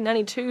 September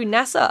 1992,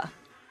 NASA.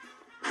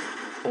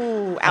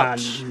 Ooh,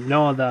 ouch.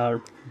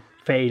 Another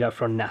failure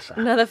from NASA.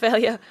 Another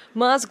failure.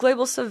 Mars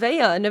Global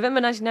Surveyor,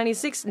 November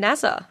 1996,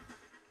 NASA.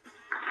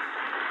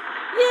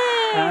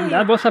 And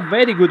that was a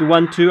very good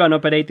one too, and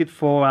operated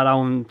for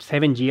around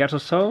 7 years or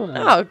so.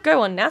 Oh,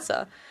 go on,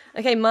 NASA.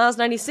 Okay, Mars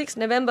 96,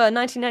 November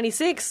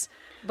 1996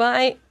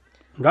 by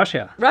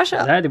Russia.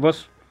 Russia. That it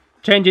was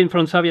changing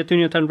from Soviet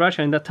Union and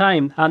Russia in that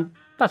time, and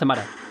doesn't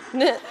matter.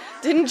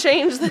 Didn't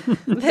change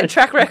their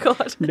track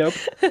record. Nope.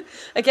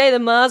 Okay, the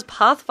Mars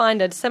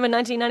Pathfinder, December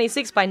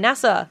 1996 by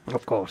NASA.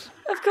 Of course.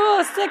 Of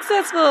course,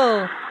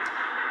 successful.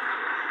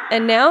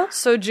 And now,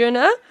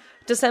 Sojourner,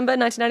 December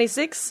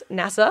 1996,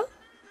 NASA.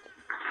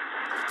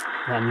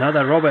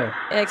 Another rover.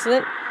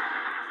 Excellent.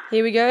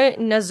 Here we go.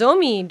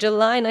 Nozomi,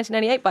 July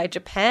 1998 by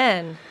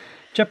Japan.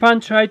 Japan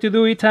tried to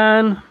do it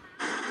and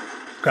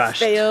crashed.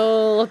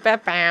 Fail.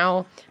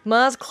 Bow.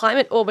 Mars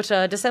Climate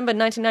Orbiter, December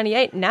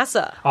 1998,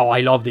 NASA. Oh,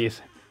 I love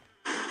this.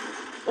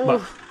 Ooh.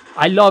 Well,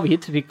 I love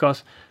it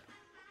because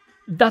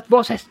that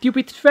was a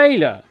stupid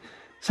failure.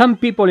 Some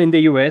people in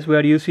the US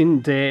were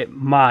using the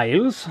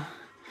miles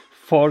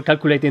for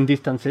calculating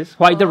distances,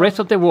 while the rest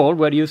of the world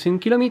were using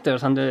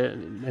kilometers and the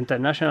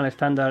international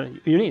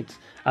standard units.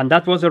 And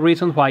that was the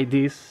reason why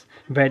this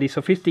very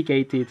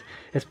sophisticated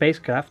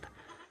spacecraft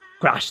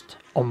crashed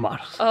on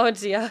Mars. Oh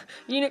dear.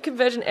 Unit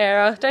conversion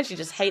error. Don't you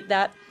just hate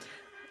that?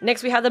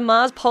 Next we have the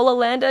Mars Polar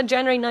Lander,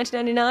 January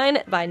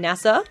 1999 by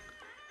NASA.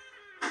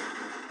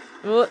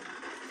 Ooh.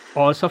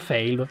 Also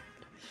failed.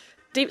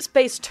 Deep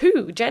Space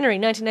 2, January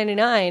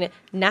 1999,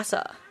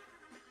 NASA.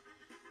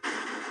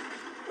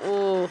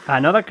 Ooh.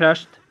 Another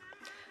crashed.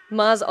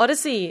 Mars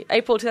Odyssey,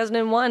 April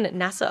 2001,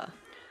 NASA.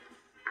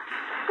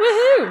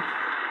 Woohoo!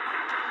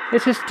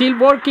 This is still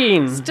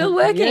working. Still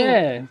working.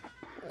 Yeah.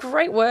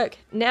 Great work.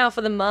 Now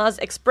for the Mars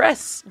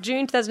Express,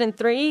 June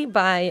 2003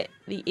 by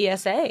the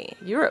ESA,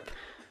 Europe.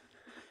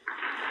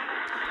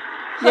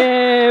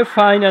 Yeah,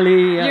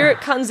 finally. Europe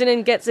comes in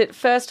and gets it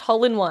first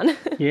hole in one.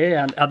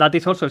 Yeah, and that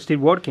is also still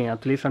working,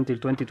 at least until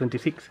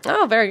 2026.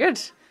 Oh, very good.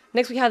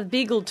 Next we have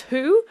Beagle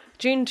 2,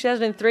 June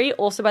 2003,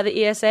 also by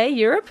the ESA,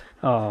 Europe.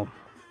 Oh,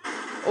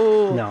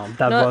 Oh, no,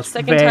 that not was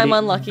second time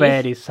unlucky.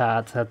 very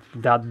sad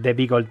that the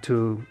Beagle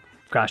 2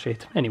 crashed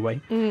it. Anyway.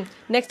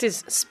 Next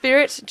is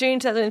Spirit, June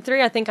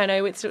 2003. I think I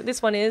know which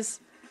this one is.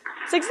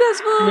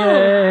 Successful!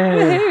 Yay!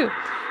 Woohoo!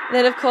 And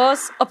then, of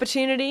course,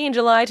 Opportunity in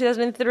July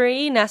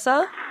 2003,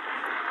 NASA.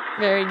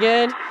 Very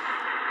good.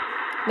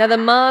 Now the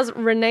Mars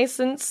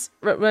Renaissance...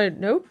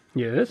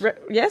 Yes.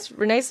 Yes,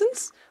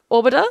 Renaissance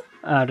Orbiter.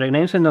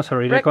 Reconnaissance, no,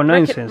 sorry,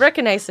 reconnaissance.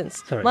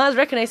 Reconnaissance. Sorry. Mars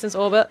Reconnaissance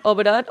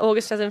Orbiter,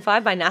 August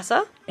 2005 by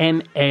NASA.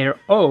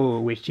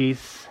 MRO, which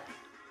is...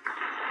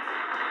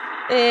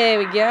 There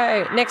we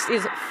go. Next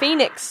is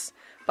Phoenix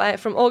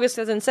from August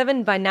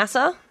 2007 by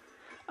NASA.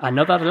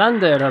 Another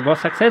lander that was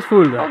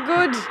successful. Oh,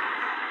 good.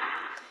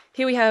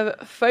 Here we have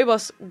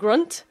Phobos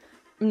Grunt,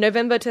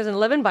 November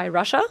 2011 by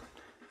Russia.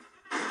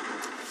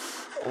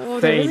 Oh,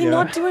 they're really Failure.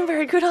 not doing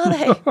very good, are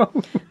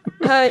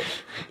they?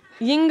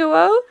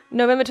 Yingguo,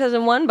 November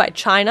 2001 by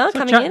China,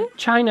 coming in.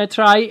 China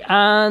try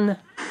and...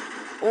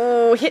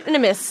 Oh, hit and a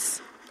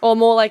miss. Or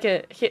more like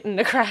a hit and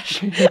a crash.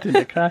 hit in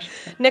the crash.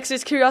 Next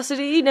is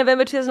Curiosity,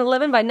 November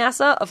 2011 by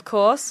NASA, of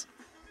course.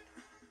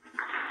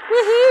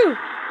 Woohoo!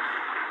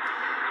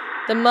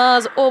 The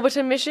Mars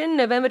Orbiter mission,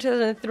 November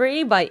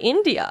 2003 by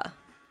India.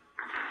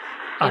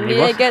 And it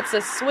India was- gets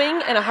a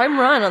swing and a home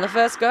run on the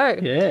first go.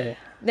 Yeah.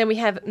 Then we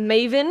have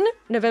Maven,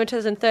 November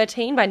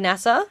 2013 by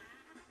NASA.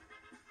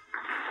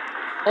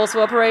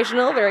 Also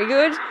operational, very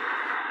good.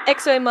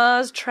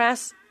 ExoMars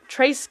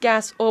Trace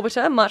Gas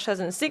Orbiter, March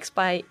 2006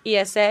 by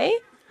ESA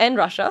and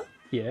Russia.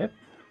 Yeah.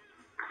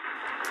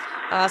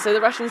 So the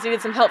Russians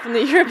needed some help from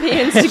the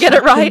Europeans to get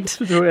it right.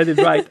 To get it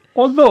right.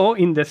 Although,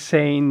 in the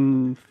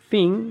same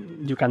thing,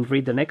 you can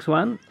read the next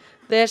one.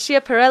 The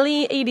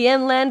Schiaparelli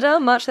EDM lander,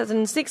 March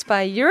 2006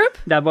 by Europe.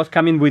 That was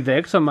coming with the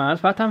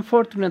ExoMars, but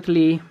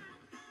unfortunately,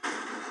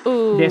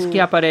 Ooh. the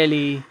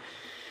Schiaparelli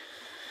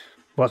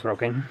was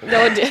broken.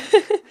 No,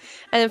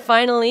 and then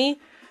finally,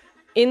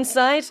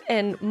 Insight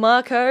and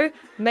Marco,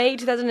 May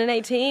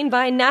 2018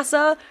 by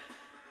NASA.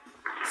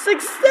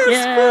 Successful!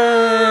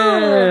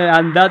 Yeah,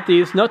 and that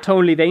is not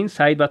only the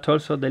Insight, but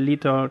also the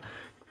little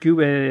cube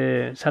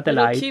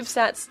satellite. Little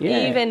CubeSats,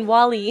 Yeah. Eve and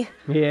Wally.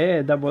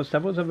 Yeah, that was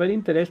a very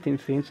interesting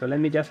thing. So let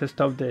me just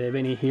stop the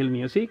Benny Hill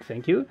music.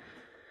 Thank you.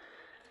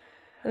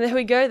 And there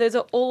we go. Those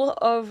are all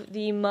of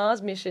the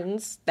Mars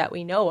missions that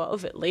we know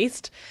of, at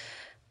least.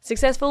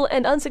 Successful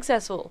and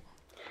unsuccessful.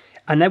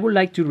 And I would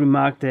like to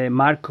remark the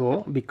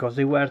Marco, because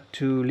they were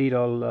two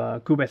little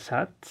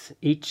CubeSats,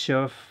 each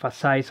of a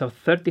size of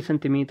 30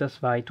 centimeters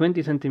by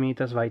 20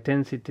 centimeters by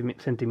 10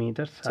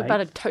 centimeters. So about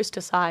a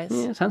toaster size.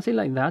 Yeah, something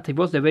like that. It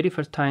was the very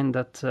first time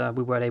that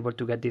we were able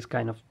to get this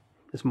kind of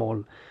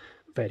small,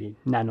 very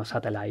nano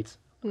satellites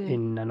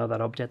in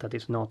another object that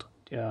is not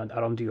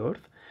around the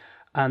Earth.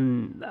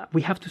 And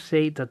we have to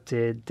say that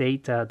the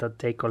data that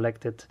they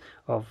collected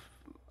of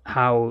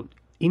how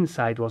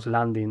InSight was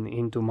landing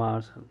into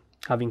Mars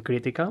have been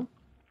critical,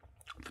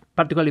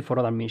 particularly for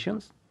other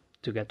missions,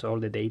 to get all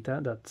the data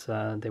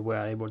that they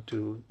were able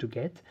to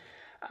get.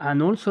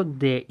 And also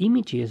the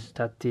images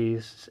that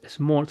these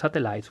small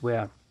satellites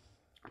were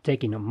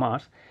taken on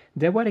Mars,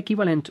 they were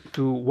equivalent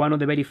to one of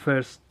the very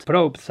first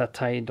probes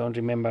that I don't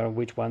remember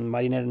which one,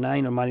 Mariner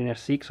 9 or Mariner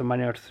 6 or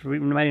Mariner 3,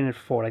 Mariner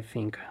 4, I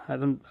think.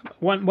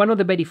 One of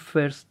the very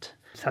first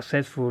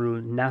successful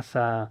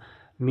NASA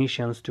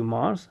missions to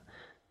Mars.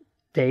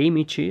 The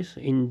images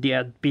in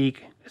that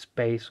big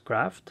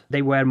spacecraft,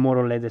 they were more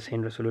or less the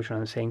same resolution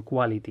and the same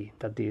quality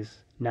that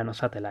these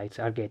nanosatellites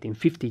are getting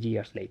 50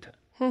 years later.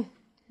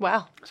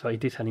 Wow. So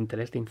it is an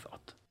interesting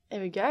thought.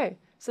 There we go.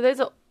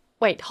 So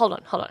wait, hold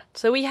on.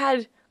 So we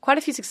had quite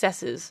a few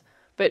successes,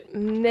 but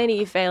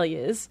many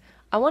failures.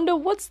 I wonder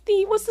what's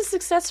the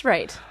success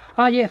rate?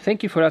 Yeah,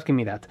 thank you for asking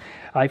me that.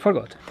 I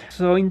forgot.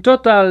 So in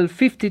total,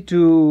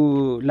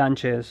 52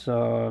 launches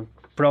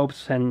probes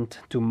sent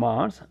to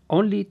Mars,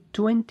 only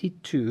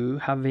 22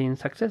 have been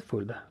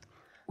successful,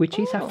 which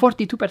is a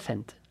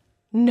 42%.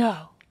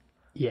 No.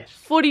 Yes.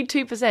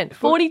 42%.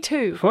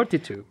 42.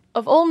 42.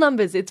 Of all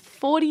numbers, it's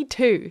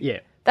 42. Yeah.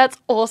 That's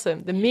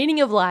awesome. The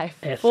meaning of life,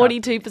 Exactly.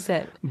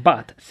 42%.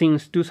 But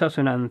since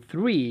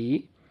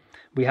 2003,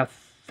 we have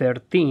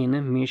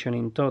 13 mission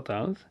in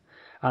total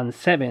and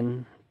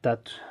 7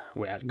 that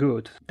were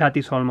good. That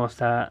is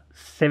almost a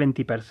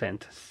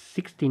 70%.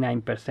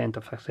 69%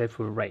 of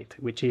successful rate,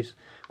 which is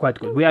quite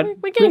good. We're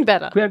getting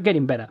better. We are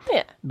getting better.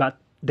 Yeah. But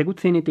the good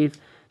thing it is,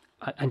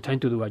 I'm trying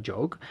to do a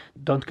joke,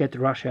 don't get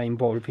Russia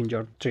involved in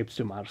your trips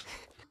to Mars.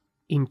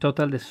 In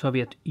total, the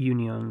Soviet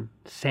Union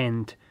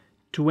sent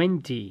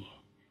 20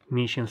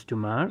 missions to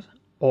Mars,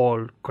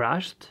 all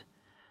crashed,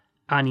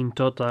 and in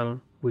total,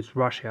 with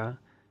Russia,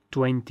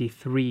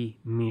 23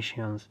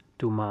 missions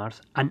to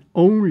Mars, and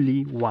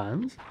only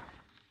once,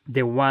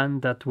 the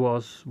one that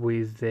was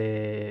with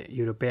the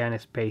European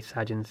Space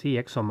Agency,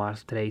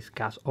 ExoMars Trace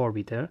Gas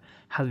Orbiter,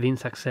 has been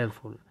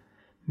successful,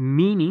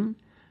 meaning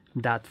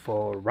that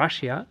for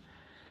Russia,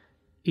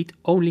 it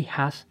only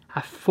has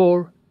a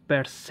 4%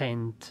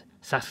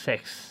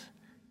 success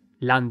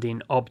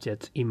landing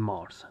objects in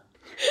Mars.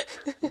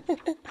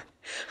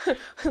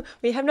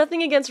 We have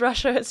nothing against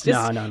Russia. It's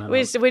just No.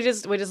 We're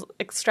just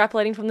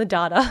extrapolating from the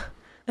data.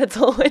 That's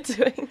all we're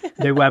doing.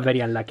 They were very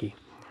unlucky.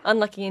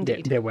 Unlucky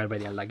indeed. They were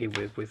very unlucky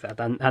with that.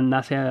 And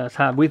as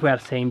we were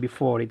saying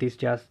before, it is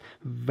just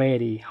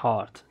very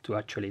hard to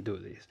actually do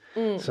this.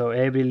 So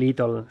every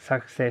little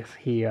success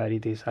here,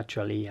 it is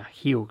actually a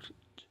huge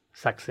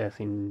success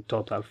in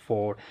total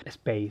for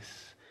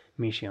space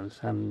missions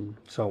and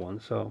so on.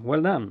 So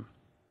well done.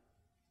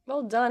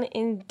 Well done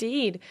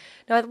indeed.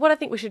 Now, what I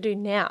think we should do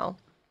now,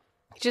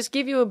 just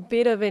give you a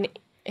bit of an,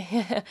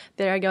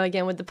 there I go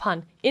again with the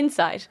pun,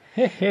 insight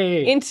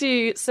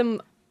into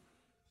some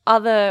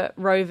other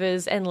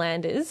rovers and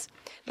landers.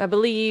 I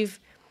believe,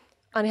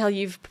 Ángel,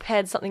 you've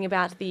prepared something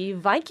about the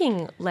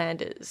Viking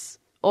landers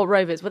or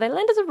rovers. Were they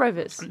landers or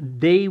rovers?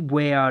 They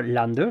were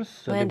landers,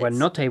 so Landers. they were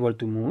not able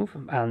to move,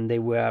 and they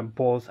were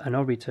both an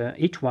orbiter.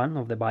 Each one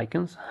of the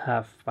Vikings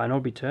have an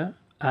orbiter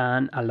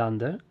and a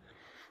lander,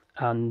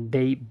 and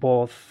they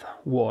both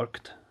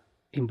worked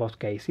in both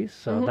cases,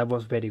 so that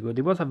was very good.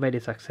 It was a very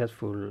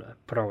successful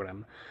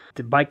program.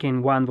 The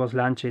Viking one was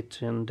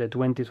launched on the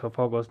 20th of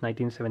August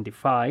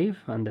 1975,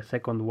 and the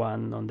second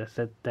one on the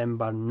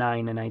September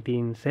 9,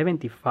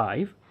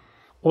 1975.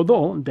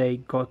 Although they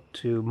got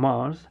to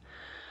Mars,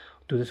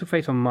 to the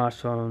surface of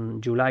Mars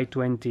on July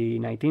 20,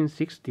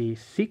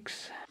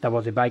 1966. That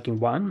was the Viking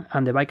 1,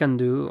 and the Viking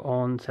 2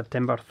 on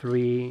September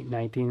 3,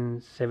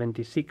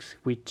 1976,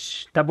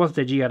 which that was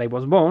the year I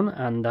was born,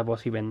 and that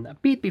was even a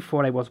bit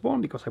before I was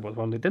born, because I was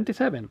born in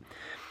 27.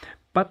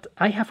 But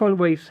I have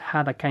always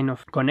had a kind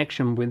of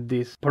connection with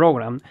this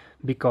program,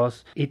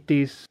 because it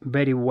is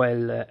very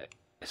well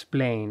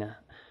explained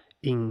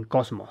in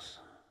Cosmos,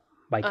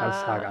 by Carl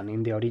Sagan,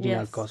 in the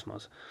original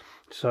Cosmos.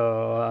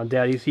 So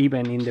there is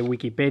even in the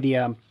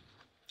Wikipedia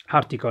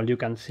article, you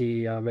can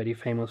see a very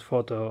famous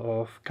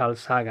photo of Carl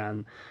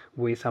Sagan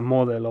with a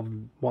model of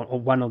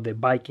one of the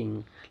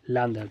Viking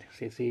landers.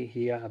 You see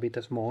here, a bit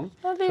small.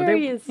 Oh, there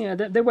he is. Yeah,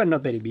 they were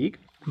not very big,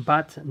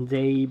 but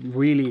they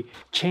really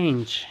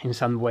changed in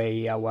some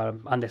way our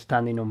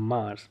understanding of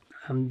Mars.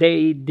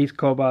 They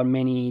discovered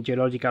many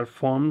geological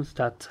forms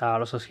that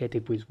are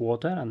associated with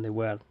water, and they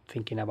were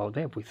thinking about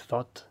that. We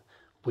thought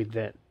with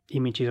the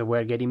images that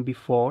were getting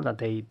before that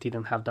they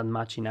didn't have that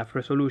much enough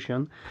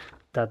resolution,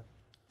 that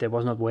there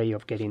was no way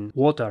of getting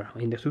water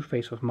in the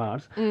surface of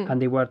Mars,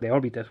 and the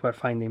orbiters were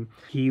finding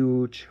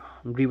huge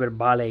river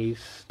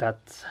valleys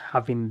that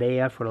have been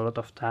there for a lot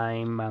of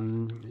time,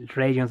 and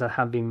regions that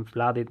have been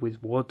flooded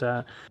with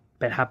water,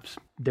 perhaps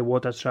the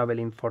water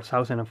traveling for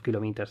thousands of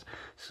kilometers,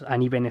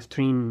 and even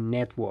extreme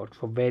networks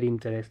of very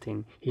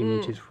interesting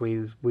images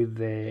with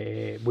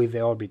the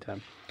orbiter.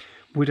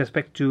 With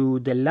respect to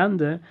the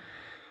lander,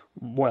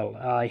 well,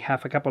 I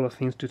have a couple of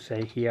things to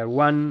say here.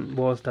 One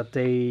was that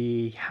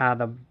they had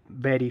a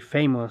very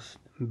famous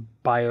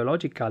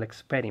biological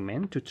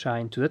experiment to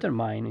try to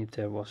determine if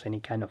there was any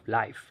kind of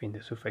life in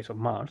the surface of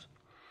Mars.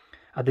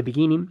 At the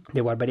beginning,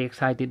 they were very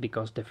excited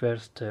because the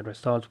first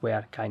results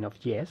were kind of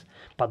yes,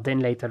 but then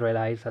later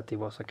realized that it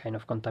was a kind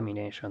of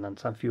contamination and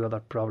some few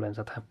other problems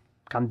that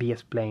can be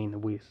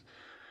explained with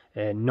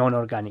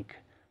non-organic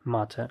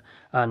matter,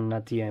 and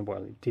at the end,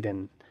 well, it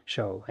didn't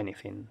show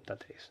anything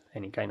that is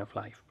any kind of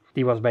life.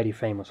 It was very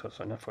famous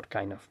also, no, for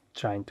kind of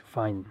trying to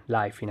find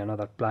life in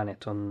another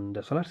planet on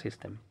the solar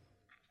system.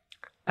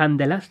 And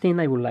the last thing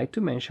I would like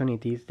to mention,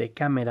 it is the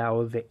camera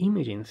or the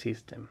imaging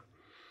system.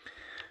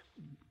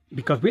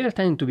 Because we are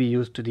starting to be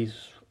used to these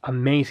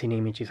amazing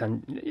images,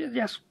 and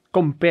just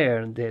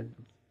compare the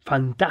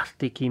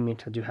fantastic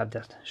image that you have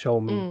just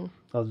shown me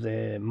of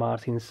the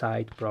Mars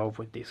Insight probe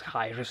with this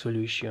high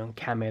resolution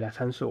cameras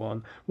and so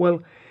on.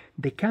 Well,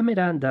 the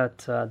camera that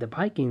the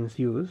Vikings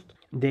used,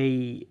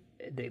 the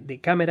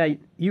camera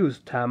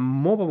used a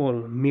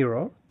movable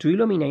mirror to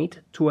illuminate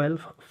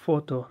 12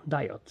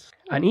 photodiodes.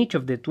 And each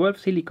of the 12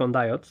 silicon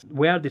diodes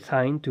were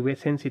designed to be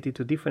sensitive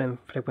to different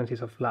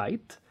frequencies of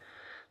light,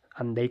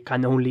 and they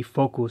can only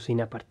focus in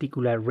a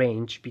particular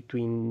range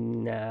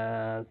between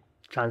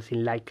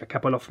something like a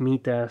couple of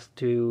meters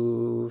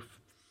to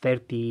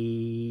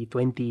 20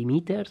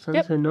 meters,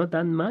 and so not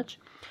that much.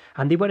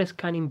 And they were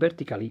scanning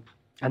vertically.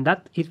 And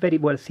that is very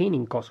well seen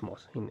in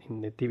Cosmos,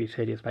 in the TV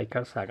series by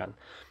Carl Sagan,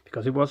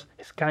 because it was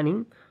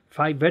scanning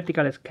 5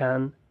 vertical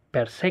scans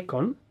per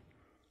second,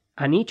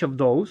 and each of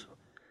those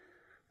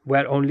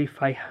were only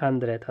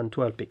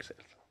 512 pixels.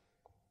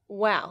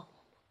 Wow.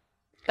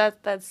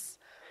 That's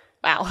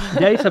wow.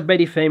 There is a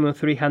very famous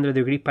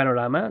 300-degree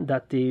panorama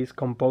that is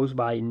composed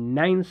by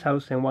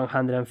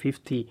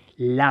 9,150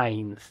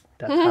 lines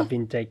that have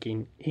been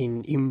taken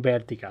in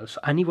verticals.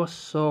 And it was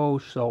so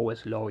slow,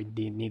 it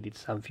needed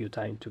some few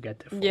time to get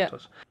the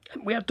photos.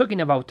 Yeah. We are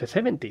talking about the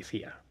 70s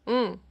here.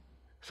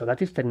 So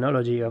that is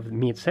technology of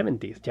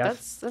mid-70s.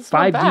 Just that's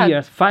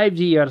 5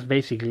 years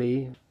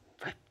basically,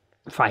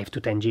 5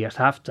 to 10 years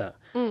after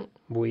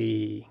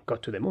we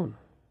got to the moon.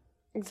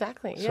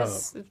 Exactly, So,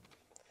 yes.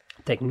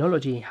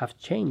 technology have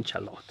changed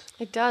a lot.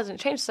 It does, and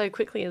it changed so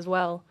quickly as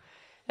well.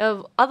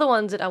 Other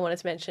ones that I wanted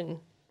to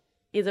mention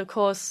is, of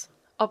course,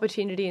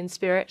 Opportunity and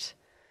Spirit,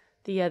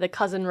 the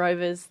cousin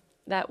rovers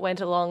that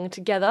went along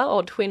together,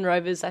 or twin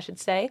rovers, I should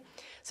say.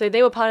 So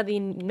they were part of the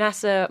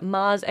NASA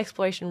Mars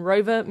Exploration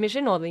Rover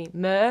mission, or the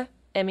MER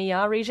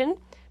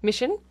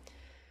mission.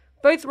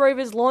 Both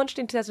rovers launched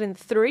in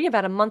 2003,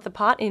 about a month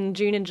apart in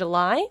June and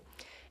July,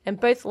 and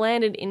both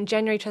landed in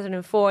January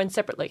 2004 in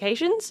separate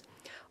locations.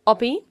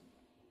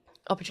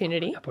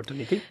 Opportunity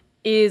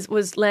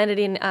was landed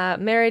in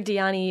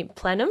Meridiani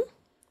Planum,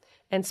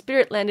 and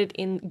Spirit landed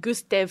in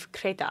Gustev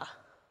Kreta,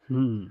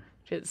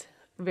 which is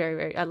very,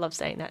 very, I love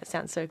saying that. It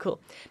sounds so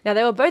cool. Now,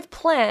 they were both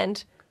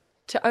planned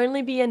to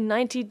only be a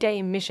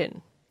 90-day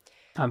mission.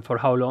 And for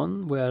how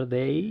long were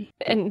they?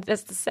 And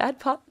that's the sad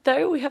part,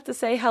 though. We have to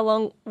say how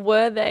long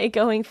were they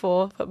going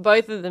for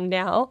both of them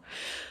now.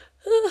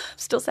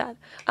 Still sad.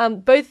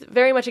 Both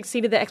very much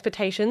exceeded their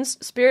expectations.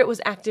 Spirit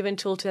was active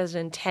until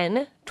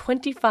 2010,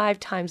 25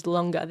 times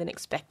longer than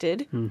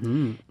expected.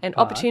 And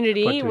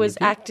Opportunity was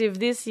active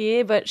this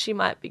year, but she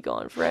might be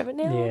gone forever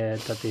now. Yeah,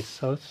 that is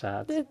so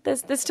sad.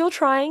 They're still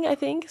trying, I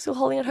think, still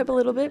holding out hope a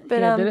little bit.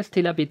 But there is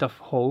still a bit of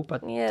hope,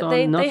 but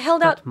they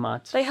held that out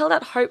much. They held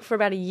out hope for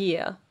about a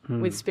year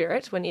with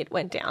Spirit when it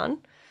went down.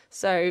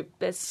 So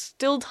there's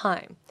still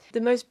time.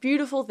 The most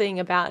beautiful thing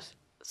about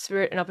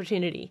Spirit and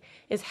Opportunity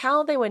is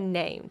how they were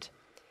named.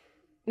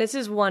 This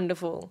is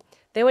wonderful.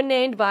 They were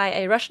named by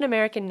a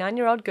Russian-American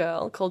 9-year-old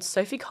girl called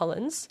Sophie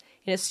Collins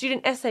in a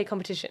student essay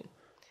competition.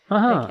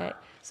 Okay,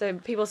 so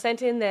people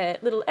sent in their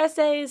little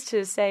essays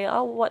to say,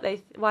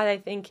 why they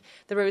think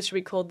the rovers should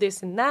be called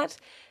this and that,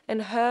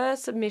 and her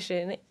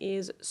submission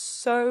is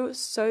so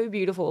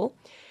beautiful.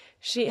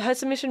 Her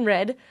submission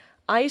read,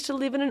 "I used to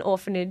live in an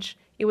orphanage.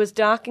 It was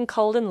dark and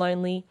cold and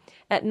lonely.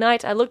 At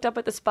night, I looked up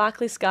at the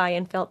sparkly sky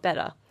and felt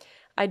better.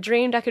 I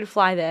dreamed I could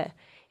fly there.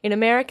 In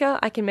America,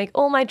 I can make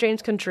all my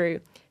dreams come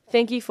true.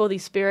 Thank you for the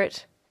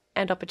Spirit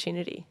and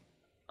Opportunity."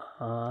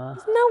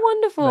 Isn't that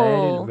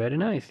wonderful? Very, very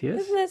nice,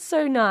 yes. Isn't that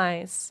so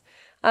nice?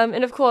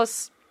 And of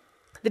course,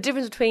 the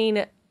difference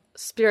between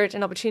Spirit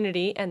and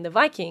Opportunity and the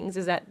Vikings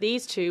is that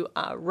these two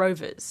are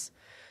rovers.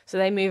 So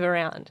they move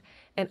around.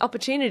 And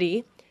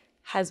Opportunity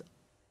has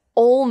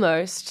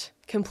almost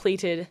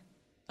completed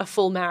a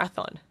full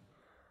marathon.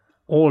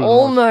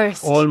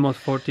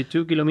 Almost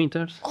 42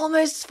 kilometers.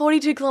 Almost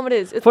 42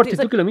 kilometers.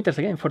 42 kilometers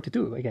again.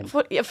 42 again.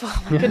 Oh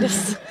my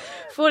goodness.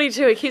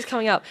 42. It keeps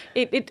coming up.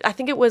 I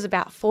think it was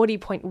about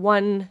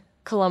 40.1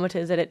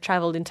 kilometers that it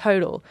traveled in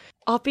total.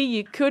 Oppie,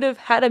 you could have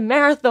had a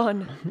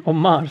marathon on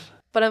Mars.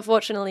 But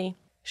unfortunately,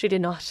 she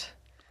did not.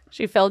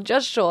 She fell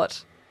just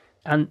short.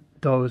 And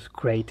those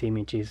great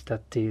images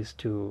that these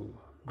two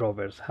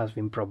rovers has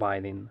been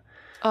providing.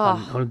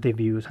 All the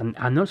views,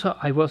 and also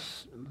I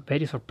was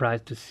very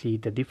surprised to see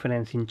the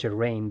difference in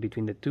terrain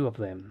between the two of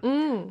them.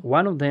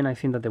 One of them, I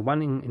think that the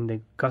one in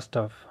the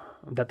Gustav,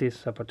 that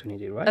is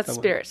Opportunity, right? That's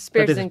Spirit.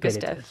 Spirit is in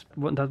Gustav.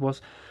 That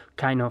was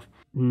kind of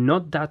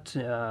not that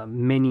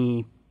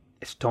many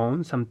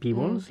stones and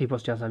pebbles. It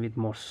was just a bit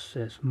more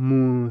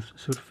smooth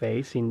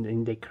surface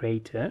in the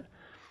crater.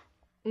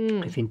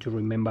 I think, to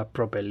remember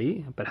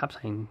properly. Perhaps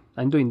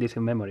I'm doing this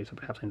in memory, so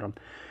perhaps I'm wrong.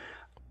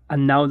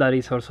 And now there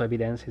is also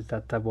evidence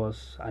that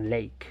was a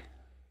lake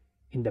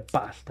in the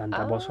past, and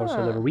that was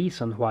also the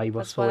reason why it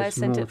was That's so why I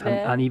sent it smooth,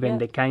 there, and even yeah.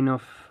 the kind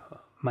of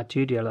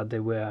material that they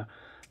were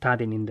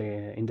studying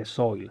in the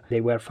soil.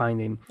 They were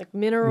finding Like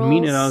minerals.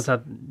 minerals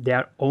that they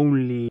are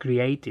only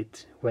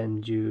created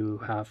when you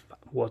have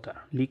water,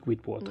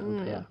 liquid water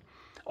there.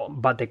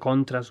 But the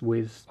contrast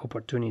with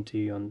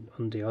opportunity on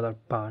the other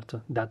part,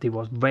 that it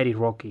was very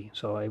rocky,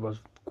 so it was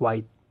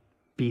quite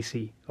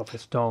busy of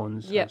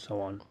stones Yep. and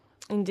so on.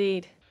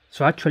 Indeed.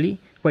 So actually,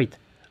 wait,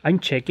 I'm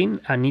checking,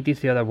 and it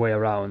is the other way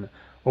around.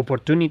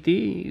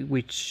 Opportunity,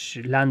 which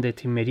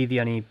landed in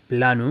Meridiani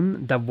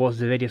Planum, that was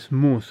the very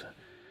smooth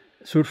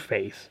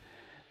surface,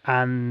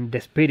 and the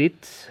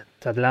Spirit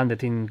that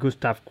landed in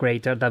Gustav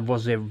Crater, that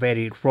was a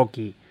very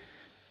rocky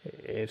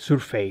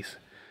surface.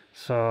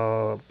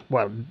 So,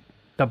 well,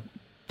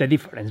 the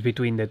difference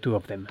between the two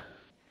of them.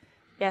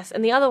 Yes,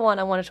 and the other one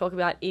I want to talk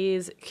about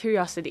is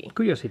Curiosity.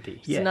 Curiosity,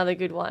 It's yeah. another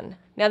good one.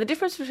 Now, the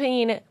difference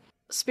between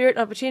Spirit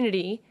and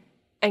Opportunity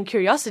and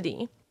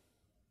Curiosity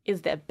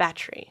is their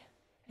battery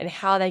and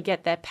how they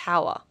get their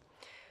power.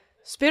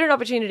 Spirit and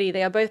Opportunity,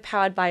 they are both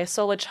powered by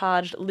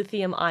solar-charged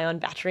lithium-ion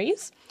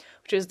batteries,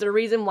 which is the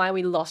reason why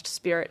we lost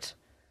Spirit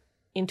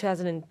in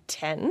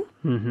 2010.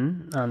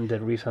 And the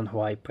reason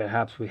why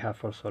perhaps we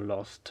have also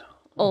lost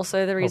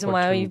Also, the reason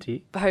why we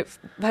Opportunity.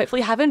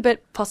 hopefully haven't,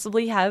 but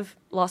possibly have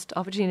lost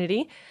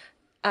Opportunity,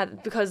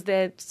 because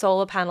their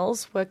solar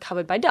panels were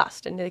covered by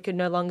dust and they could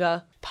no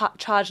longer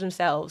charge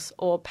themselves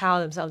or power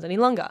themselves any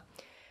longer.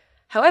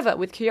 However,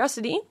 with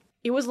Curiosity,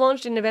 it was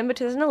launched in November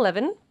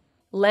 2011,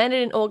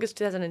 landed in August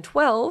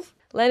 2012,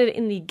 landed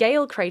in the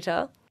Gale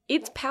crater.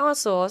 Its power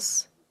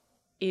source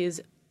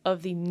is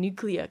of the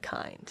nuclear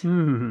kind.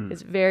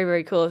 It's very,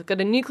 very cool. It's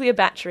got a nuclear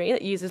battery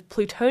that uses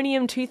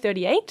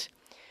plutonium-238,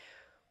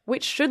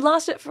 which should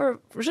last for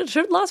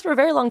a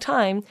very long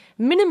time,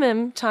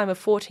 minimum time of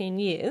 14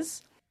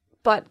 years.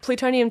 But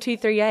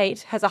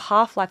plutonium-238 has a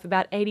half-life of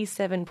about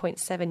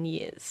 87.7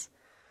 years.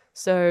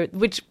 So,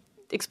 which,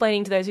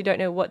 explaining to those who don't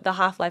know what the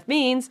half-life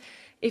means,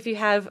 if you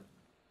have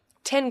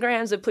 10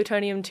 grams of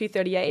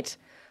plutonium-238,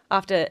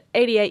 after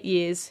 88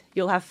 years,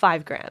 you'll have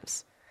 5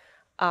 grams.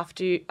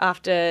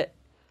 After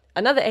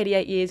another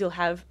 88 years, you'll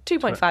have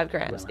 2.5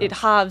 grams. It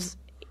halves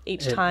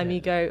each time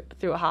you go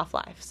through a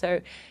half-life.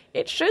 So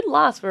it should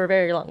last for a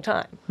very long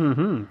time.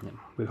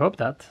 We hope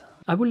that.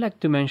 I would like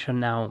to mention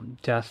now,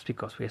 just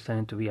because we're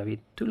starting to be a bit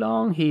too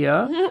long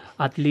here,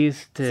 at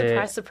least...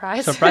 Surprise,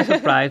 surprise. Surprise,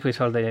 surprise, with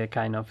all the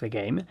kind of the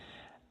game.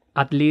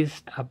 At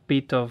least a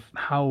bit of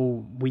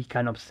how we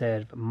can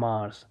observe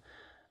Mars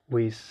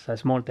with a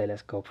small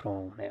telescope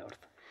from Earth.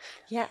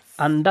 Yes.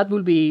 And that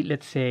will be,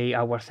 let's say,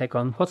 our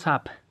second What's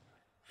Up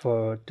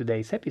for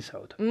today's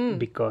episode.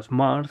 Because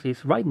Mars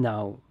is right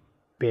now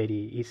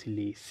very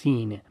easily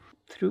seen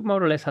through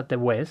more or less at the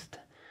west,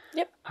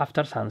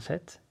 after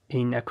sunset,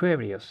 in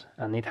Aquarius.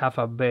 And it has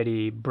a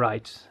very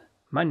bright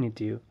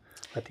magnitude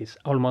that is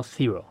almost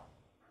 0,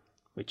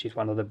 which is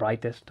one of the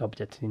brightest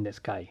objects in the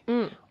sky.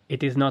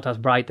 It is not as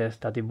bright as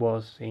that it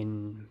was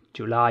in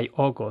July,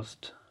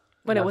 August.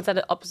 When it was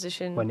at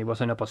opposition. When it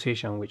was in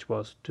opposition, which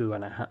was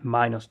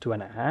minus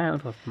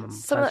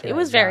 2.5. It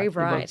was very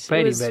bright.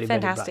 It was very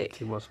fantastic. Very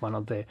bright. It was one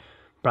of the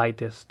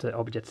brightest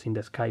objects in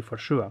the sky for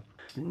sure.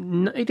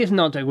 It is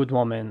not a good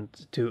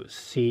moment to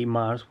see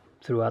Mars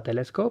through a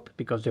telescope,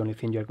 because the only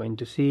thing you're going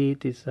to see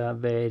it is a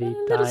very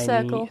tiny,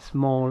 circle.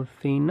 small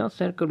thing. Not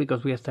circle,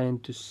 because we are starting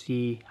to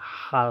see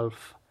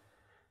half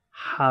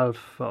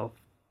of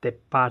the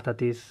part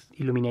that is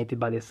illuminated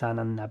by the sun,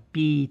 and a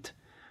bit,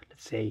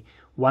 let's say,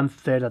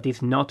 1/3 that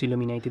is not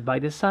illuminated by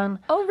the sun.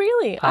 Oh,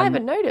 really? I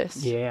haven't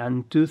noticed. Yeah,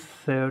 and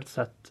 2/3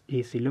 that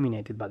is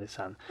illuminated by the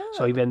sun.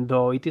 So even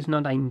though it is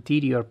not an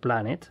interior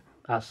planet,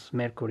 as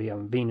Mercury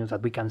and Venus,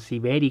 that we can see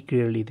very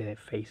clearly the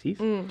faces,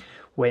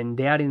 when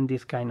they are in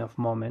this kind of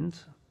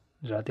moments,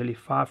 relatively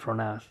far from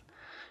us,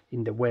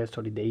 in the west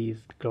or in the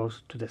east,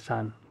 close to the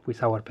sun,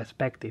 with our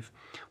perspective,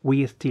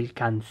 we still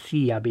can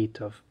see a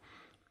bit of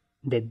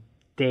the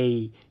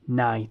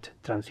day-night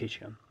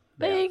transition.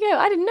 There you go.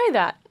 I didn't know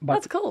that.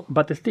 That's cool.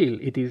 But still,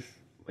 it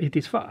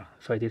is far.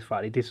 So it is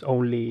far. It is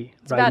only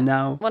It's right about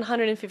now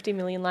 150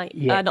 million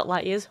not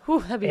light years.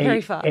 Whew, that'd be 8,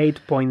 very far.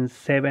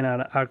 8.7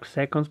 arc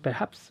seconds.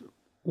 Perhaps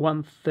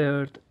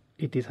 1/3.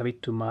 It is a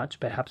bit too much.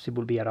 Perhaps it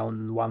will be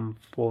around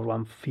 1/4,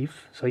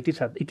 1/5. So it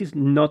is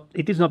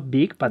not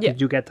big. But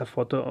if you get a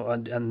photo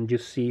and you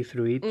see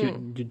through it,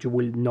 you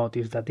will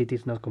notice that it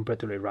is not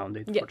completely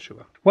rounded for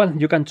sure. Well,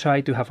 you can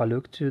try to have a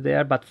look to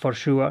there, but for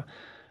sure,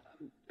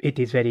 it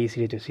is very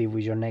easy to see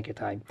with your naked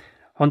eye.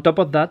 On top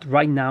of that,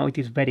 right now it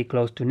is very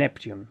close to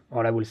Neptune,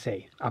 or I will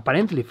say,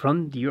 apparently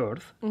from the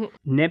Earth,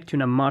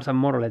 Neptune and Mars are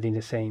more or less in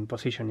the same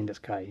position in the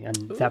sky, and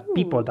there are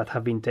people that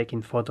have been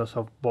taking photos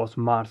of both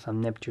Mars and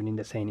Neptune in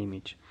the same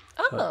image.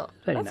 Oh,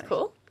 very that's nice.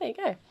 cool. There you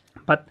go.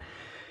 But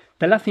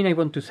the last thing I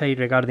want to say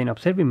regarding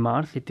observing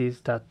Mars, it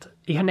is that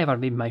it has never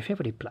been my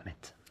favorite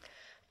planet.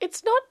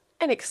 It's not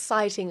an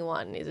exciting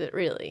one, is it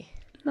really?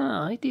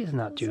 No, it is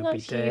not It's not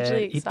Jupiter.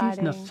 hugely It is not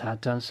exciting.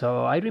 Saturn.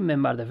 So I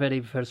remember the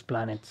very first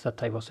planets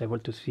that I was able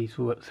to see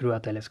through a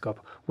telescope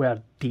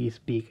were these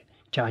big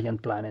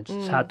giant planets,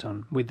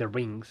 Saturn with the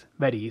rings,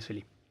 very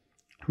easily.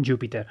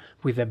 Jupiter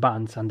with the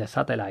bands and the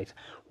satellites.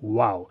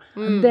 Wow.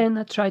 And then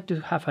I tried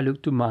to have a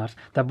look to Mars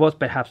that was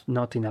perhaps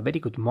not in a very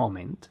good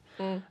moment.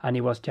 And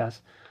it was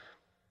just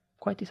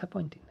quite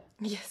disappointing.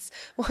 Yes.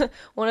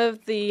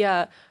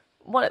 The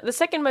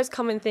second most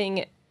common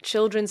thing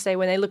children say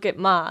when they look at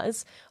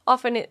Mars,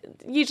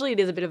 usually it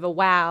is a bit of a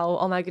wow,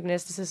 oh my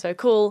goodness, this is so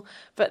cool.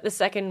 But the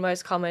second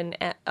most common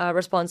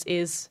response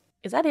is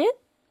that it?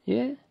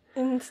 Yeah.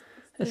 And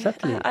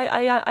exactly.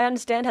 I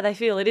understand how they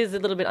feel. It is a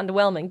little bit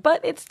underwhelming,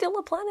 but it's still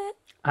a planet.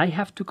 I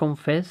have to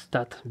confess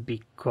that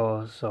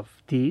because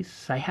of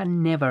this, I had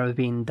never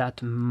been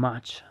that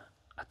much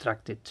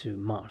attracted to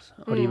Mars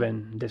or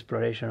even the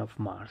exploration of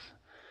Mars.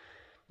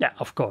 Yeah,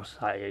 of course,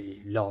 I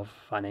love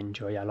and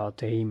enjoy a lot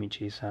the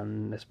images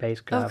and the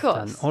spacecraft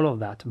and all of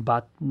that,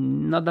 but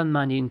not that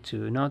much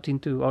not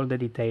into all the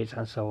details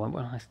and so on.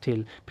 Well, I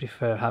still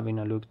prefer having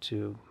a look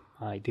to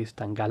my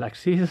distant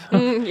galaxies,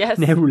 yes.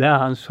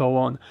 nebula and so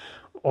on,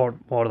 or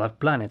other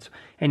planets.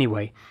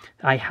 Anyway,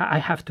 I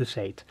have to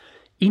say it.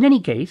 In any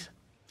case,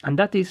 and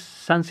that is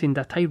something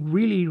that I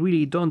really,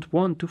 really don't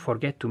want to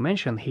forget to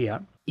mention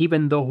here,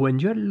 even though when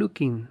you're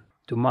looking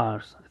to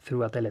Mars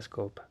through a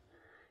telescope,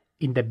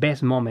 in the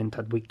best moment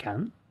that we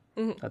can,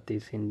 that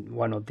is in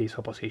one of these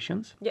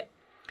oppositions,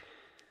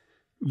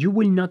 you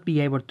will not be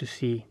able to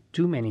see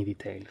too many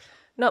details.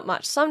 Not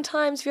much.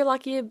 Sometimes if you're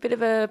lucky, a bit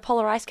of a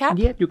polar ice cap.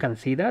 Yeah, you can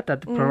see that.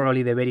 That's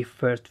probably the very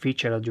first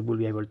feature that you will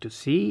be able to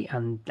see,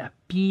 and a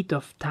bit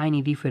of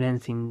tiny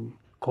difference in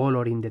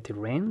color in the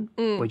terrain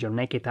with your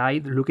naked eye,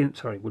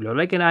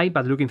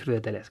 but looking through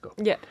the telescope.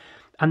 Yeah.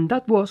 And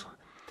that was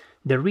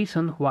the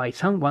reason why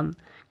someone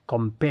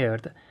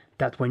compared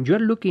that when you're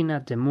looking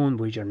at the moon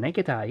with your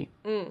naked eye,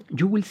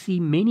 you will see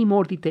many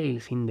more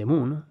details in the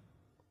moon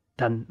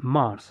than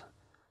Mars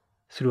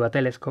through a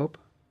telescope,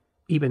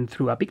 even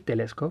through a big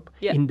telescope,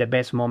 in the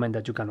best moment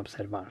that you can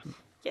observe Mars.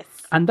 Yes.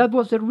 And that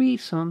was the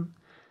reason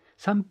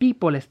some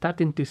people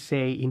started to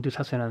say in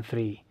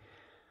 2003,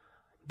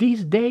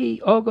 this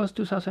day, August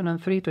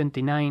 2003,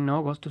 29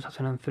 August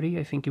 2003,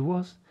 I think it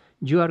was,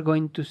 you are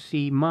going to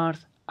see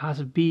Mars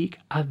as big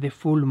as the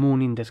full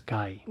moon in the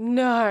sky.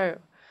 No.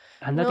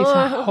 And that is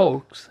a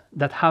hoax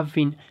that have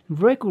been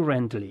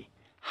recurrently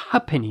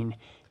happening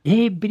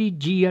every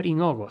year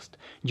in August.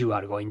 You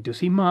are going to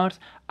see Mars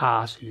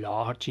as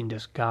large in the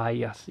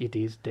sky as it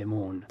is the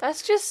moon.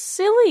 That's just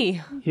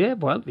silly. Yeah,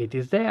 well, it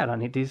is there,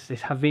 and it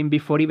has been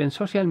before even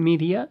social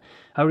media.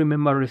 I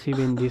remember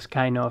receiving this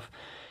kind of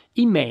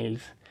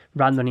emails,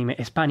 random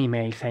spam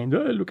emails saying,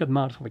 oh, look at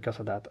Mars because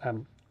of that.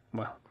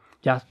 Well,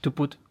 just to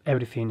put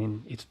everything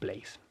in its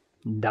place.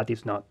 That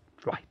is not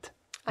right.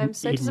 I'm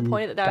so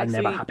disappointed that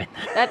never happened.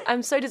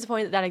 I'm so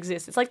disappointed that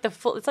exists. It's like the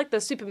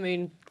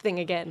supermoon thing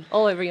again,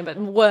 all over again, but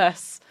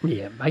worse.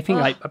 Yeah, I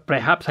think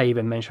perhaps I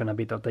even mentioned a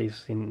bit of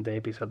this in the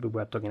episode we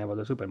were talking about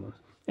the supermoons.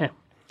 Yeah.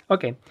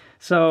 Okay,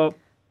 so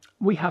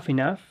we have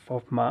enough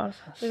of Mars.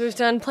 We've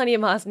done plenty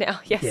of Mars now.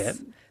 Yes. Yeah.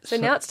 So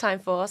now it's time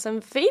for some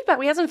feedback.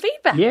 We have some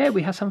feedback. Yeah,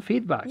 we have some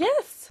feedback.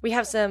 Yes. We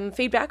have some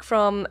feedback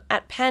from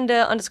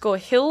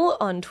 @panda_hill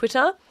on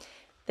Twitter.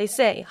 They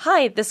say,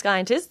 hi, the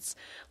Skyentists.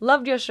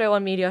 Loved your show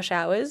on meteor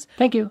showers.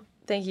 Thank you.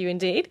 Thank you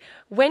indeed.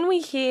 When we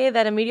hear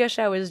that a meteor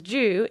shower is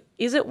due,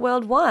 is it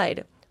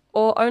worldwide?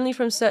 Or only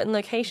from certain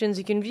locations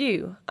you can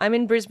view? I'm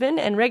in Brisbane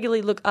and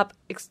regularly look up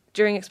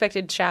during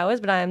expected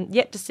showers, but I am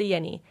yet to see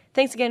any.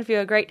 Thanks again for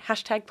your great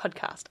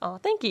 #podcast. Oh,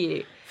 thank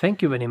you.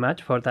 Thank you very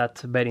much for that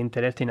very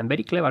interesting and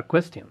very clever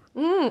question.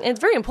 It's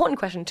a very important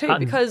question too,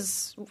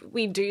 because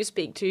we do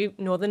speak to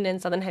Northern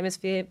and Southern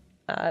Hemisphere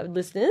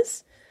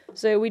listeners.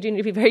 So we do need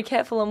to be very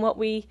careful on what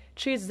we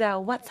choose as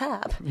our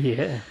WhatsApp.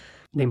 Yeah.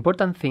 The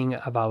important thing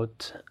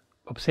about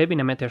observing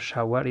a meteor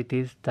shower, it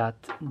is that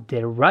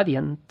the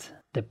radiant,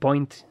 the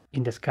point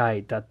in the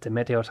sky that the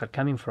meteors are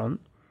coming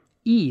from,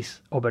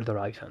 is over the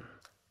horizon.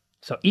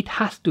 So it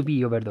has to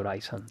be over the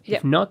horizon. Yep.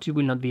 If not, you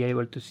will not be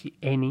able to see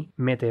any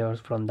meteors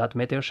from that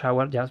meteor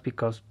shower just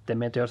because the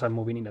meteors are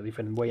moving in a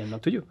different way and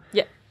not to you.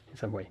 Yeah. In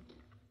some way.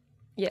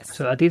 Yes.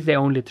 So that is the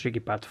only tricky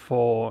part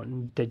for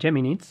the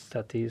Geminids.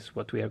 That is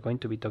what we are going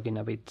to be talking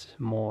a bit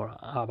more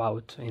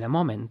about in a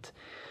moment.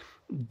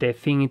 The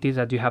thing it is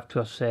that you have to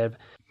observe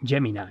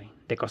Gemini,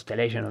 the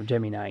constellation of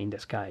Gemini in the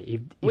sky.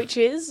 Which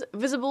is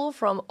visible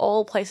from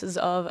all places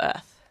of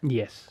Earth.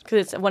 Yes.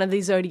 Because it's one of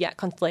these zodiac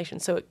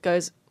constellations. So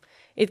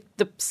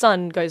the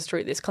sun goes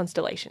through this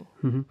constellation.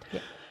 Mm-hmm.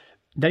 Yeah.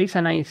 There is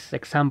a nice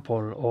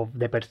example of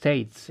the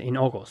Perseids in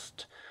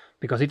August,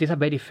 because it is a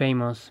very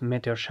famous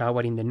meteor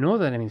shower in the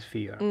northern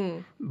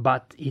hemisphere,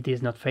 but it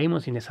is not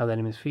famous in the southern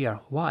hemisphere.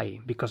 Why?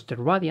 Because the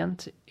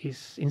radiant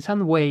is in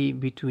some way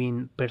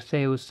between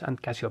Perseus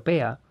and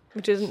Cassiopeia,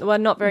 which is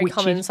not very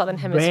common in southern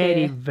hemisphere.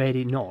 Very,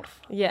 very north.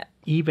 Yeah.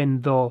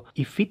 Even though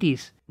if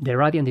the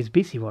radiant is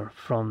visible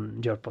from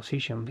your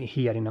position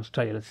here in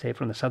Australia, let's say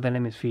from the southern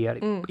hemisphere,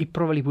 it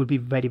probably will be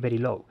very, very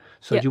low.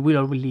 So you will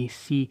only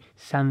see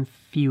some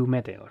few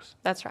meteors.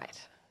 That's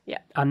right. Yeah.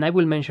 And I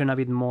will mention a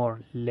bit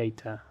more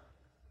later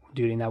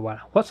during our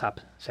WhatsApp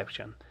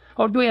section.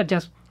 Or we are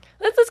just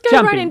Let's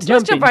go right into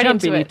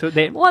it.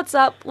 Into What's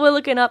up? We're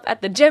looking up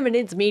at the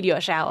Geminids meteor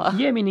shower.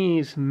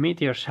 Gemini's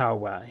meteor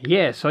shower.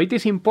 Yes, so it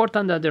is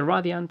important that the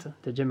radiant,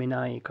 the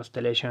Gemini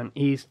constellation,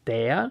 is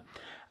there.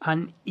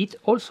 And it's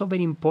also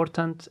very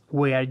important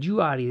where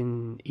you are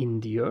in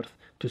the Earth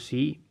to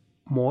see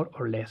more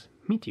or less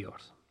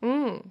meteors.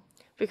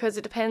 Because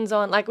it depends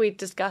on, like we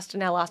discussed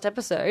in our last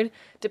episode,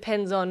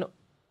 depends on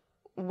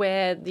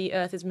where the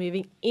Earth is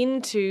moving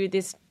into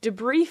this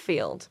debris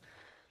field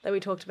that we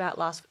talked about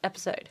last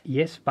episode.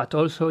 Yes, but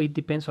also it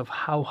depends on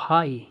how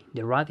high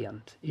the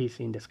radiant is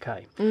in the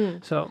sky.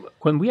 So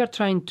when we are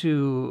trying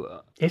to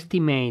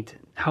estimate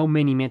how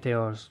many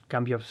meteors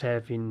can be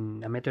observed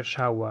in a meteor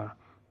shower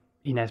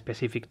in a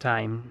specific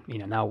time,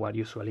 in an hour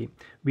usually,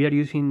 we are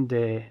using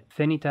the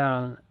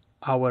zenithal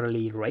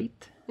hourly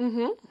rate,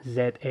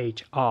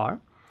 ZHR,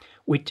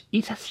 which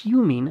is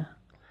assuming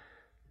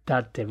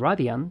that the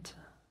radiant,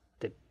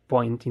 the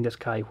point in the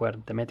sky where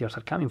the meteors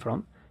are coming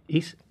from,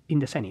 is in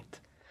the zenith.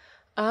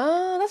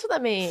 Ah, that's what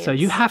that means. So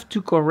you have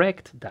to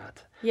correct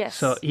that. Yes.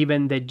 So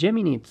even the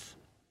Geminids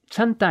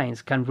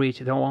sometimes can reach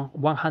the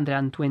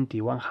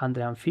 120,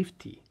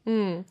 150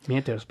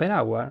 meters per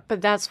hour. But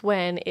that's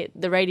when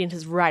the radiant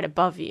is right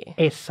above you.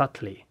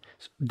 Exactly.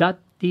 That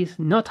is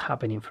not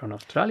happening from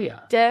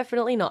Australia.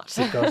 Definitely not.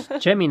 Because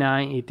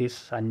Gemini, it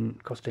is a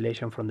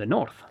constellation from the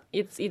north.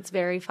 It's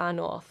very far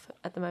north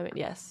at the moment,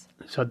 yes.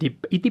 So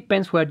it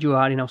depends where you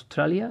are in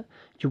Australia.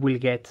 You will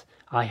get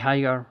a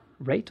higher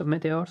rate of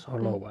meteors or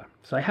lower.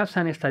 So I have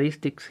some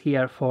statistics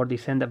here for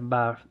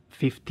December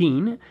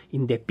 15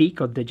 in the peak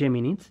of the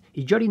Geminids.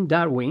 If you're in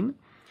Darwin,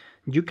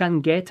 you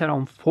can get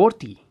around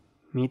 40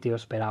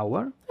 meteors per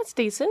hour. That's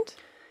decent.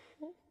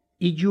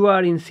 If you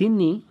are in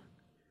Sydney,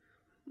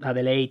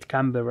 Adelaide,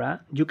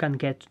 Canberra, you can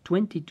get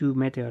 22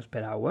 meteors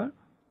per hour,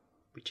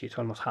 which is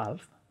almost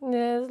half.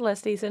 Yeah, it's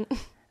less decent.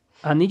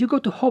 And if you go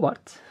to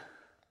Hobart,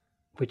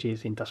 which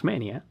is in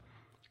Tasmania,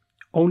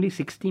 only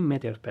 16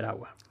 meteors per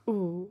hour.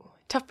 Ooh,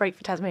 tough break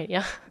for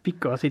Tasmania.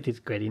 Because it is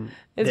getting...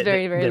 It's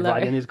very, very the low. The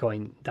radiant is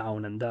going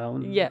down and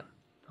down. Yeah.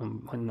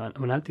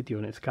 On altitude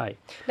in the sky.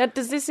 Now,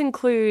 does this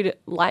include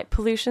light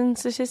pollution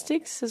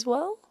statistics as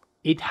well?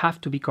 It have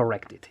to be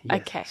corrected.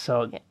 Yes. Okay.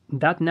 So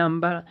that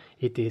number,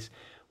 it is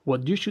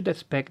what you should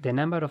expect, the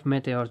number of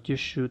meteors you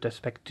should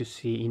expect to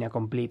see in a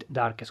complete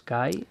dark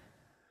sky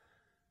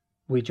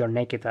with your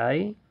naked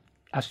eye,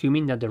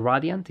 assuming that the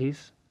radiant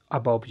is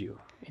above you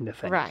in the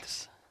zenith.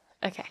 Right.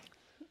 Okay.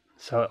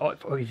 So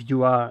if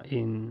you are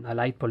in a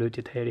light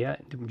polluted area,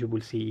 you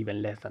will see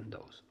even less than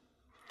those.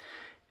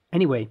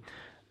 Anyway,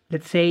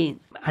 let's say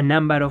a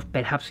number of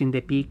perhaps in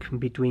the peak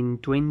between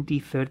 20,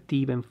 30,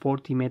 even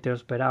 40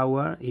 meters per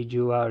hour. If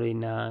you are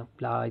in a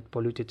light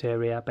polluted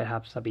area,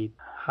 perhaps a bit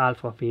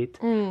half of it.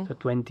 So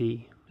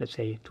 20, let's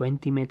say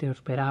 20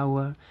 meters per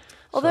hour.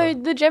 Although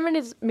the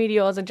Geminids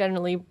meteors are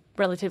generally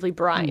relatively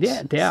bright.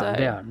 Yeah, they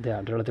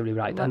are relatively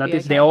bright. And that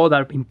is okay. the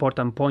other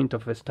important point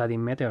of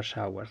studying meteor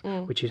showers,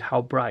 which is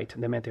how bright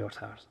the meteors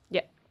are.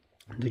 Yeah.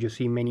 Do you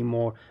see many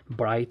more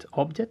bright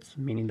objects,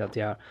 meaning that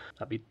they are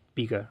a bit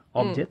bigger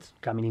objects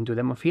coming into the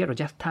atmosphere, or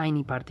just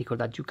tiny particles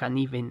that you can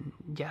even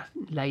just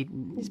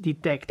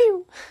detect?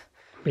 Pew.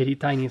 Very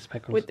tiny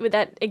speckles. With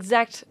that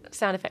exact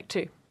sound effect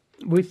too.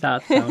 With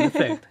that sound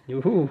effect.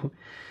 Yoo-hoo.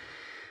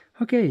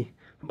 Okay.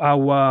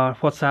 Our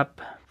WhatsApp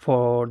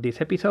for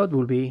this episode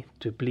will be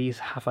to please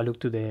have a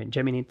look to the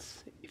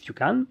Geminids if you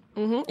can.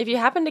 If you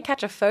happen to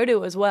catch a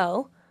photo as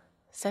well,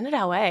 send it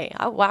our way.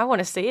 I want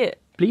to see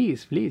it.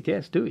 Please,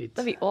 yes, do it.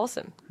 That'd be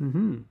awesome.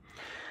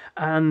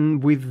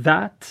 And with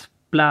that,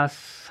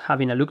 plus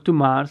having a look to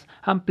Mars,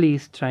 and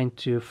please trying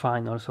to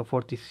find also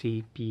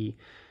 40CP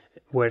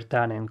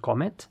Wirtanen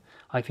Comet,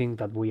 I think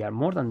that we are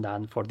more than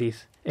done for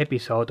this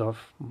episode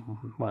of,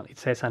 well, it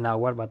says an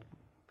hour, but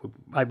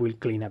I will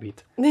clean a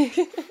bit.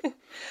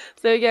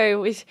 So there you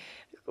go.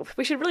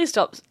 We should really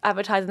stop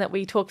advertising that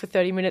we talk for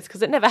 30 minutes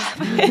because it never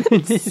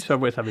happens. It's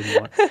always a bit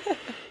more.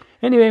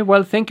 Anyway,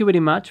 well, thank you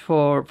very much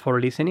for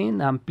listening.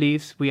 And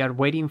please, we are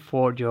waiting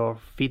for your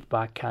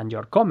feedback and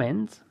your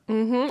comments.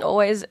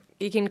 Always,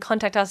 you can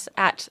contact us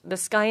at The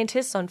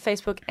Skyentists on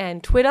Facebook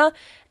and Twitter,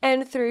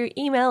 and through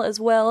email as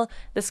well,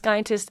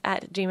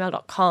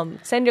 thescientists@gmail.com.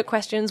 Send your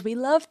questions. We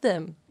love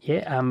them.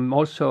 Yeah,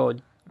 also,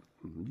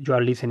 you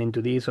are listening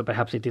to this, so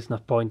perhaps it is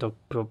not point of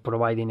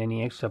providing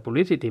any extra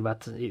publicity,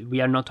 but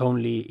we are not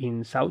only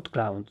in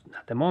SoundCloud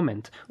at the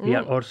moment. We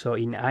are also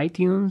in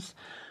iTunes.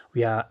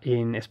 We are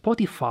in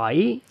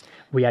Spotify.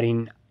 We are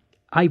in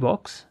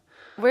iVoox.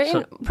 We're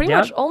in pretty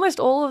much almost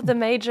all of the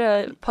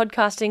major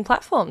podcasting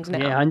platforms now.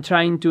 Yeah, I'm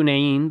trying to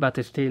name,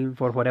 but still,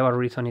 for whatever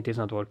reason, it is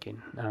not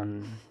working.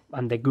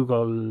 And the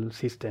Google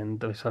system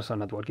is also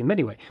not working. But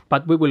anyway,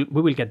 but we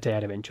will get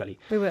there eventually.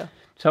 We will.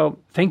 So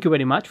thank you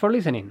very much for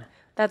listening.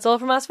 That's all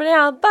from us for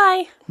now.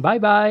 Bye.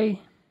 Bye-bye.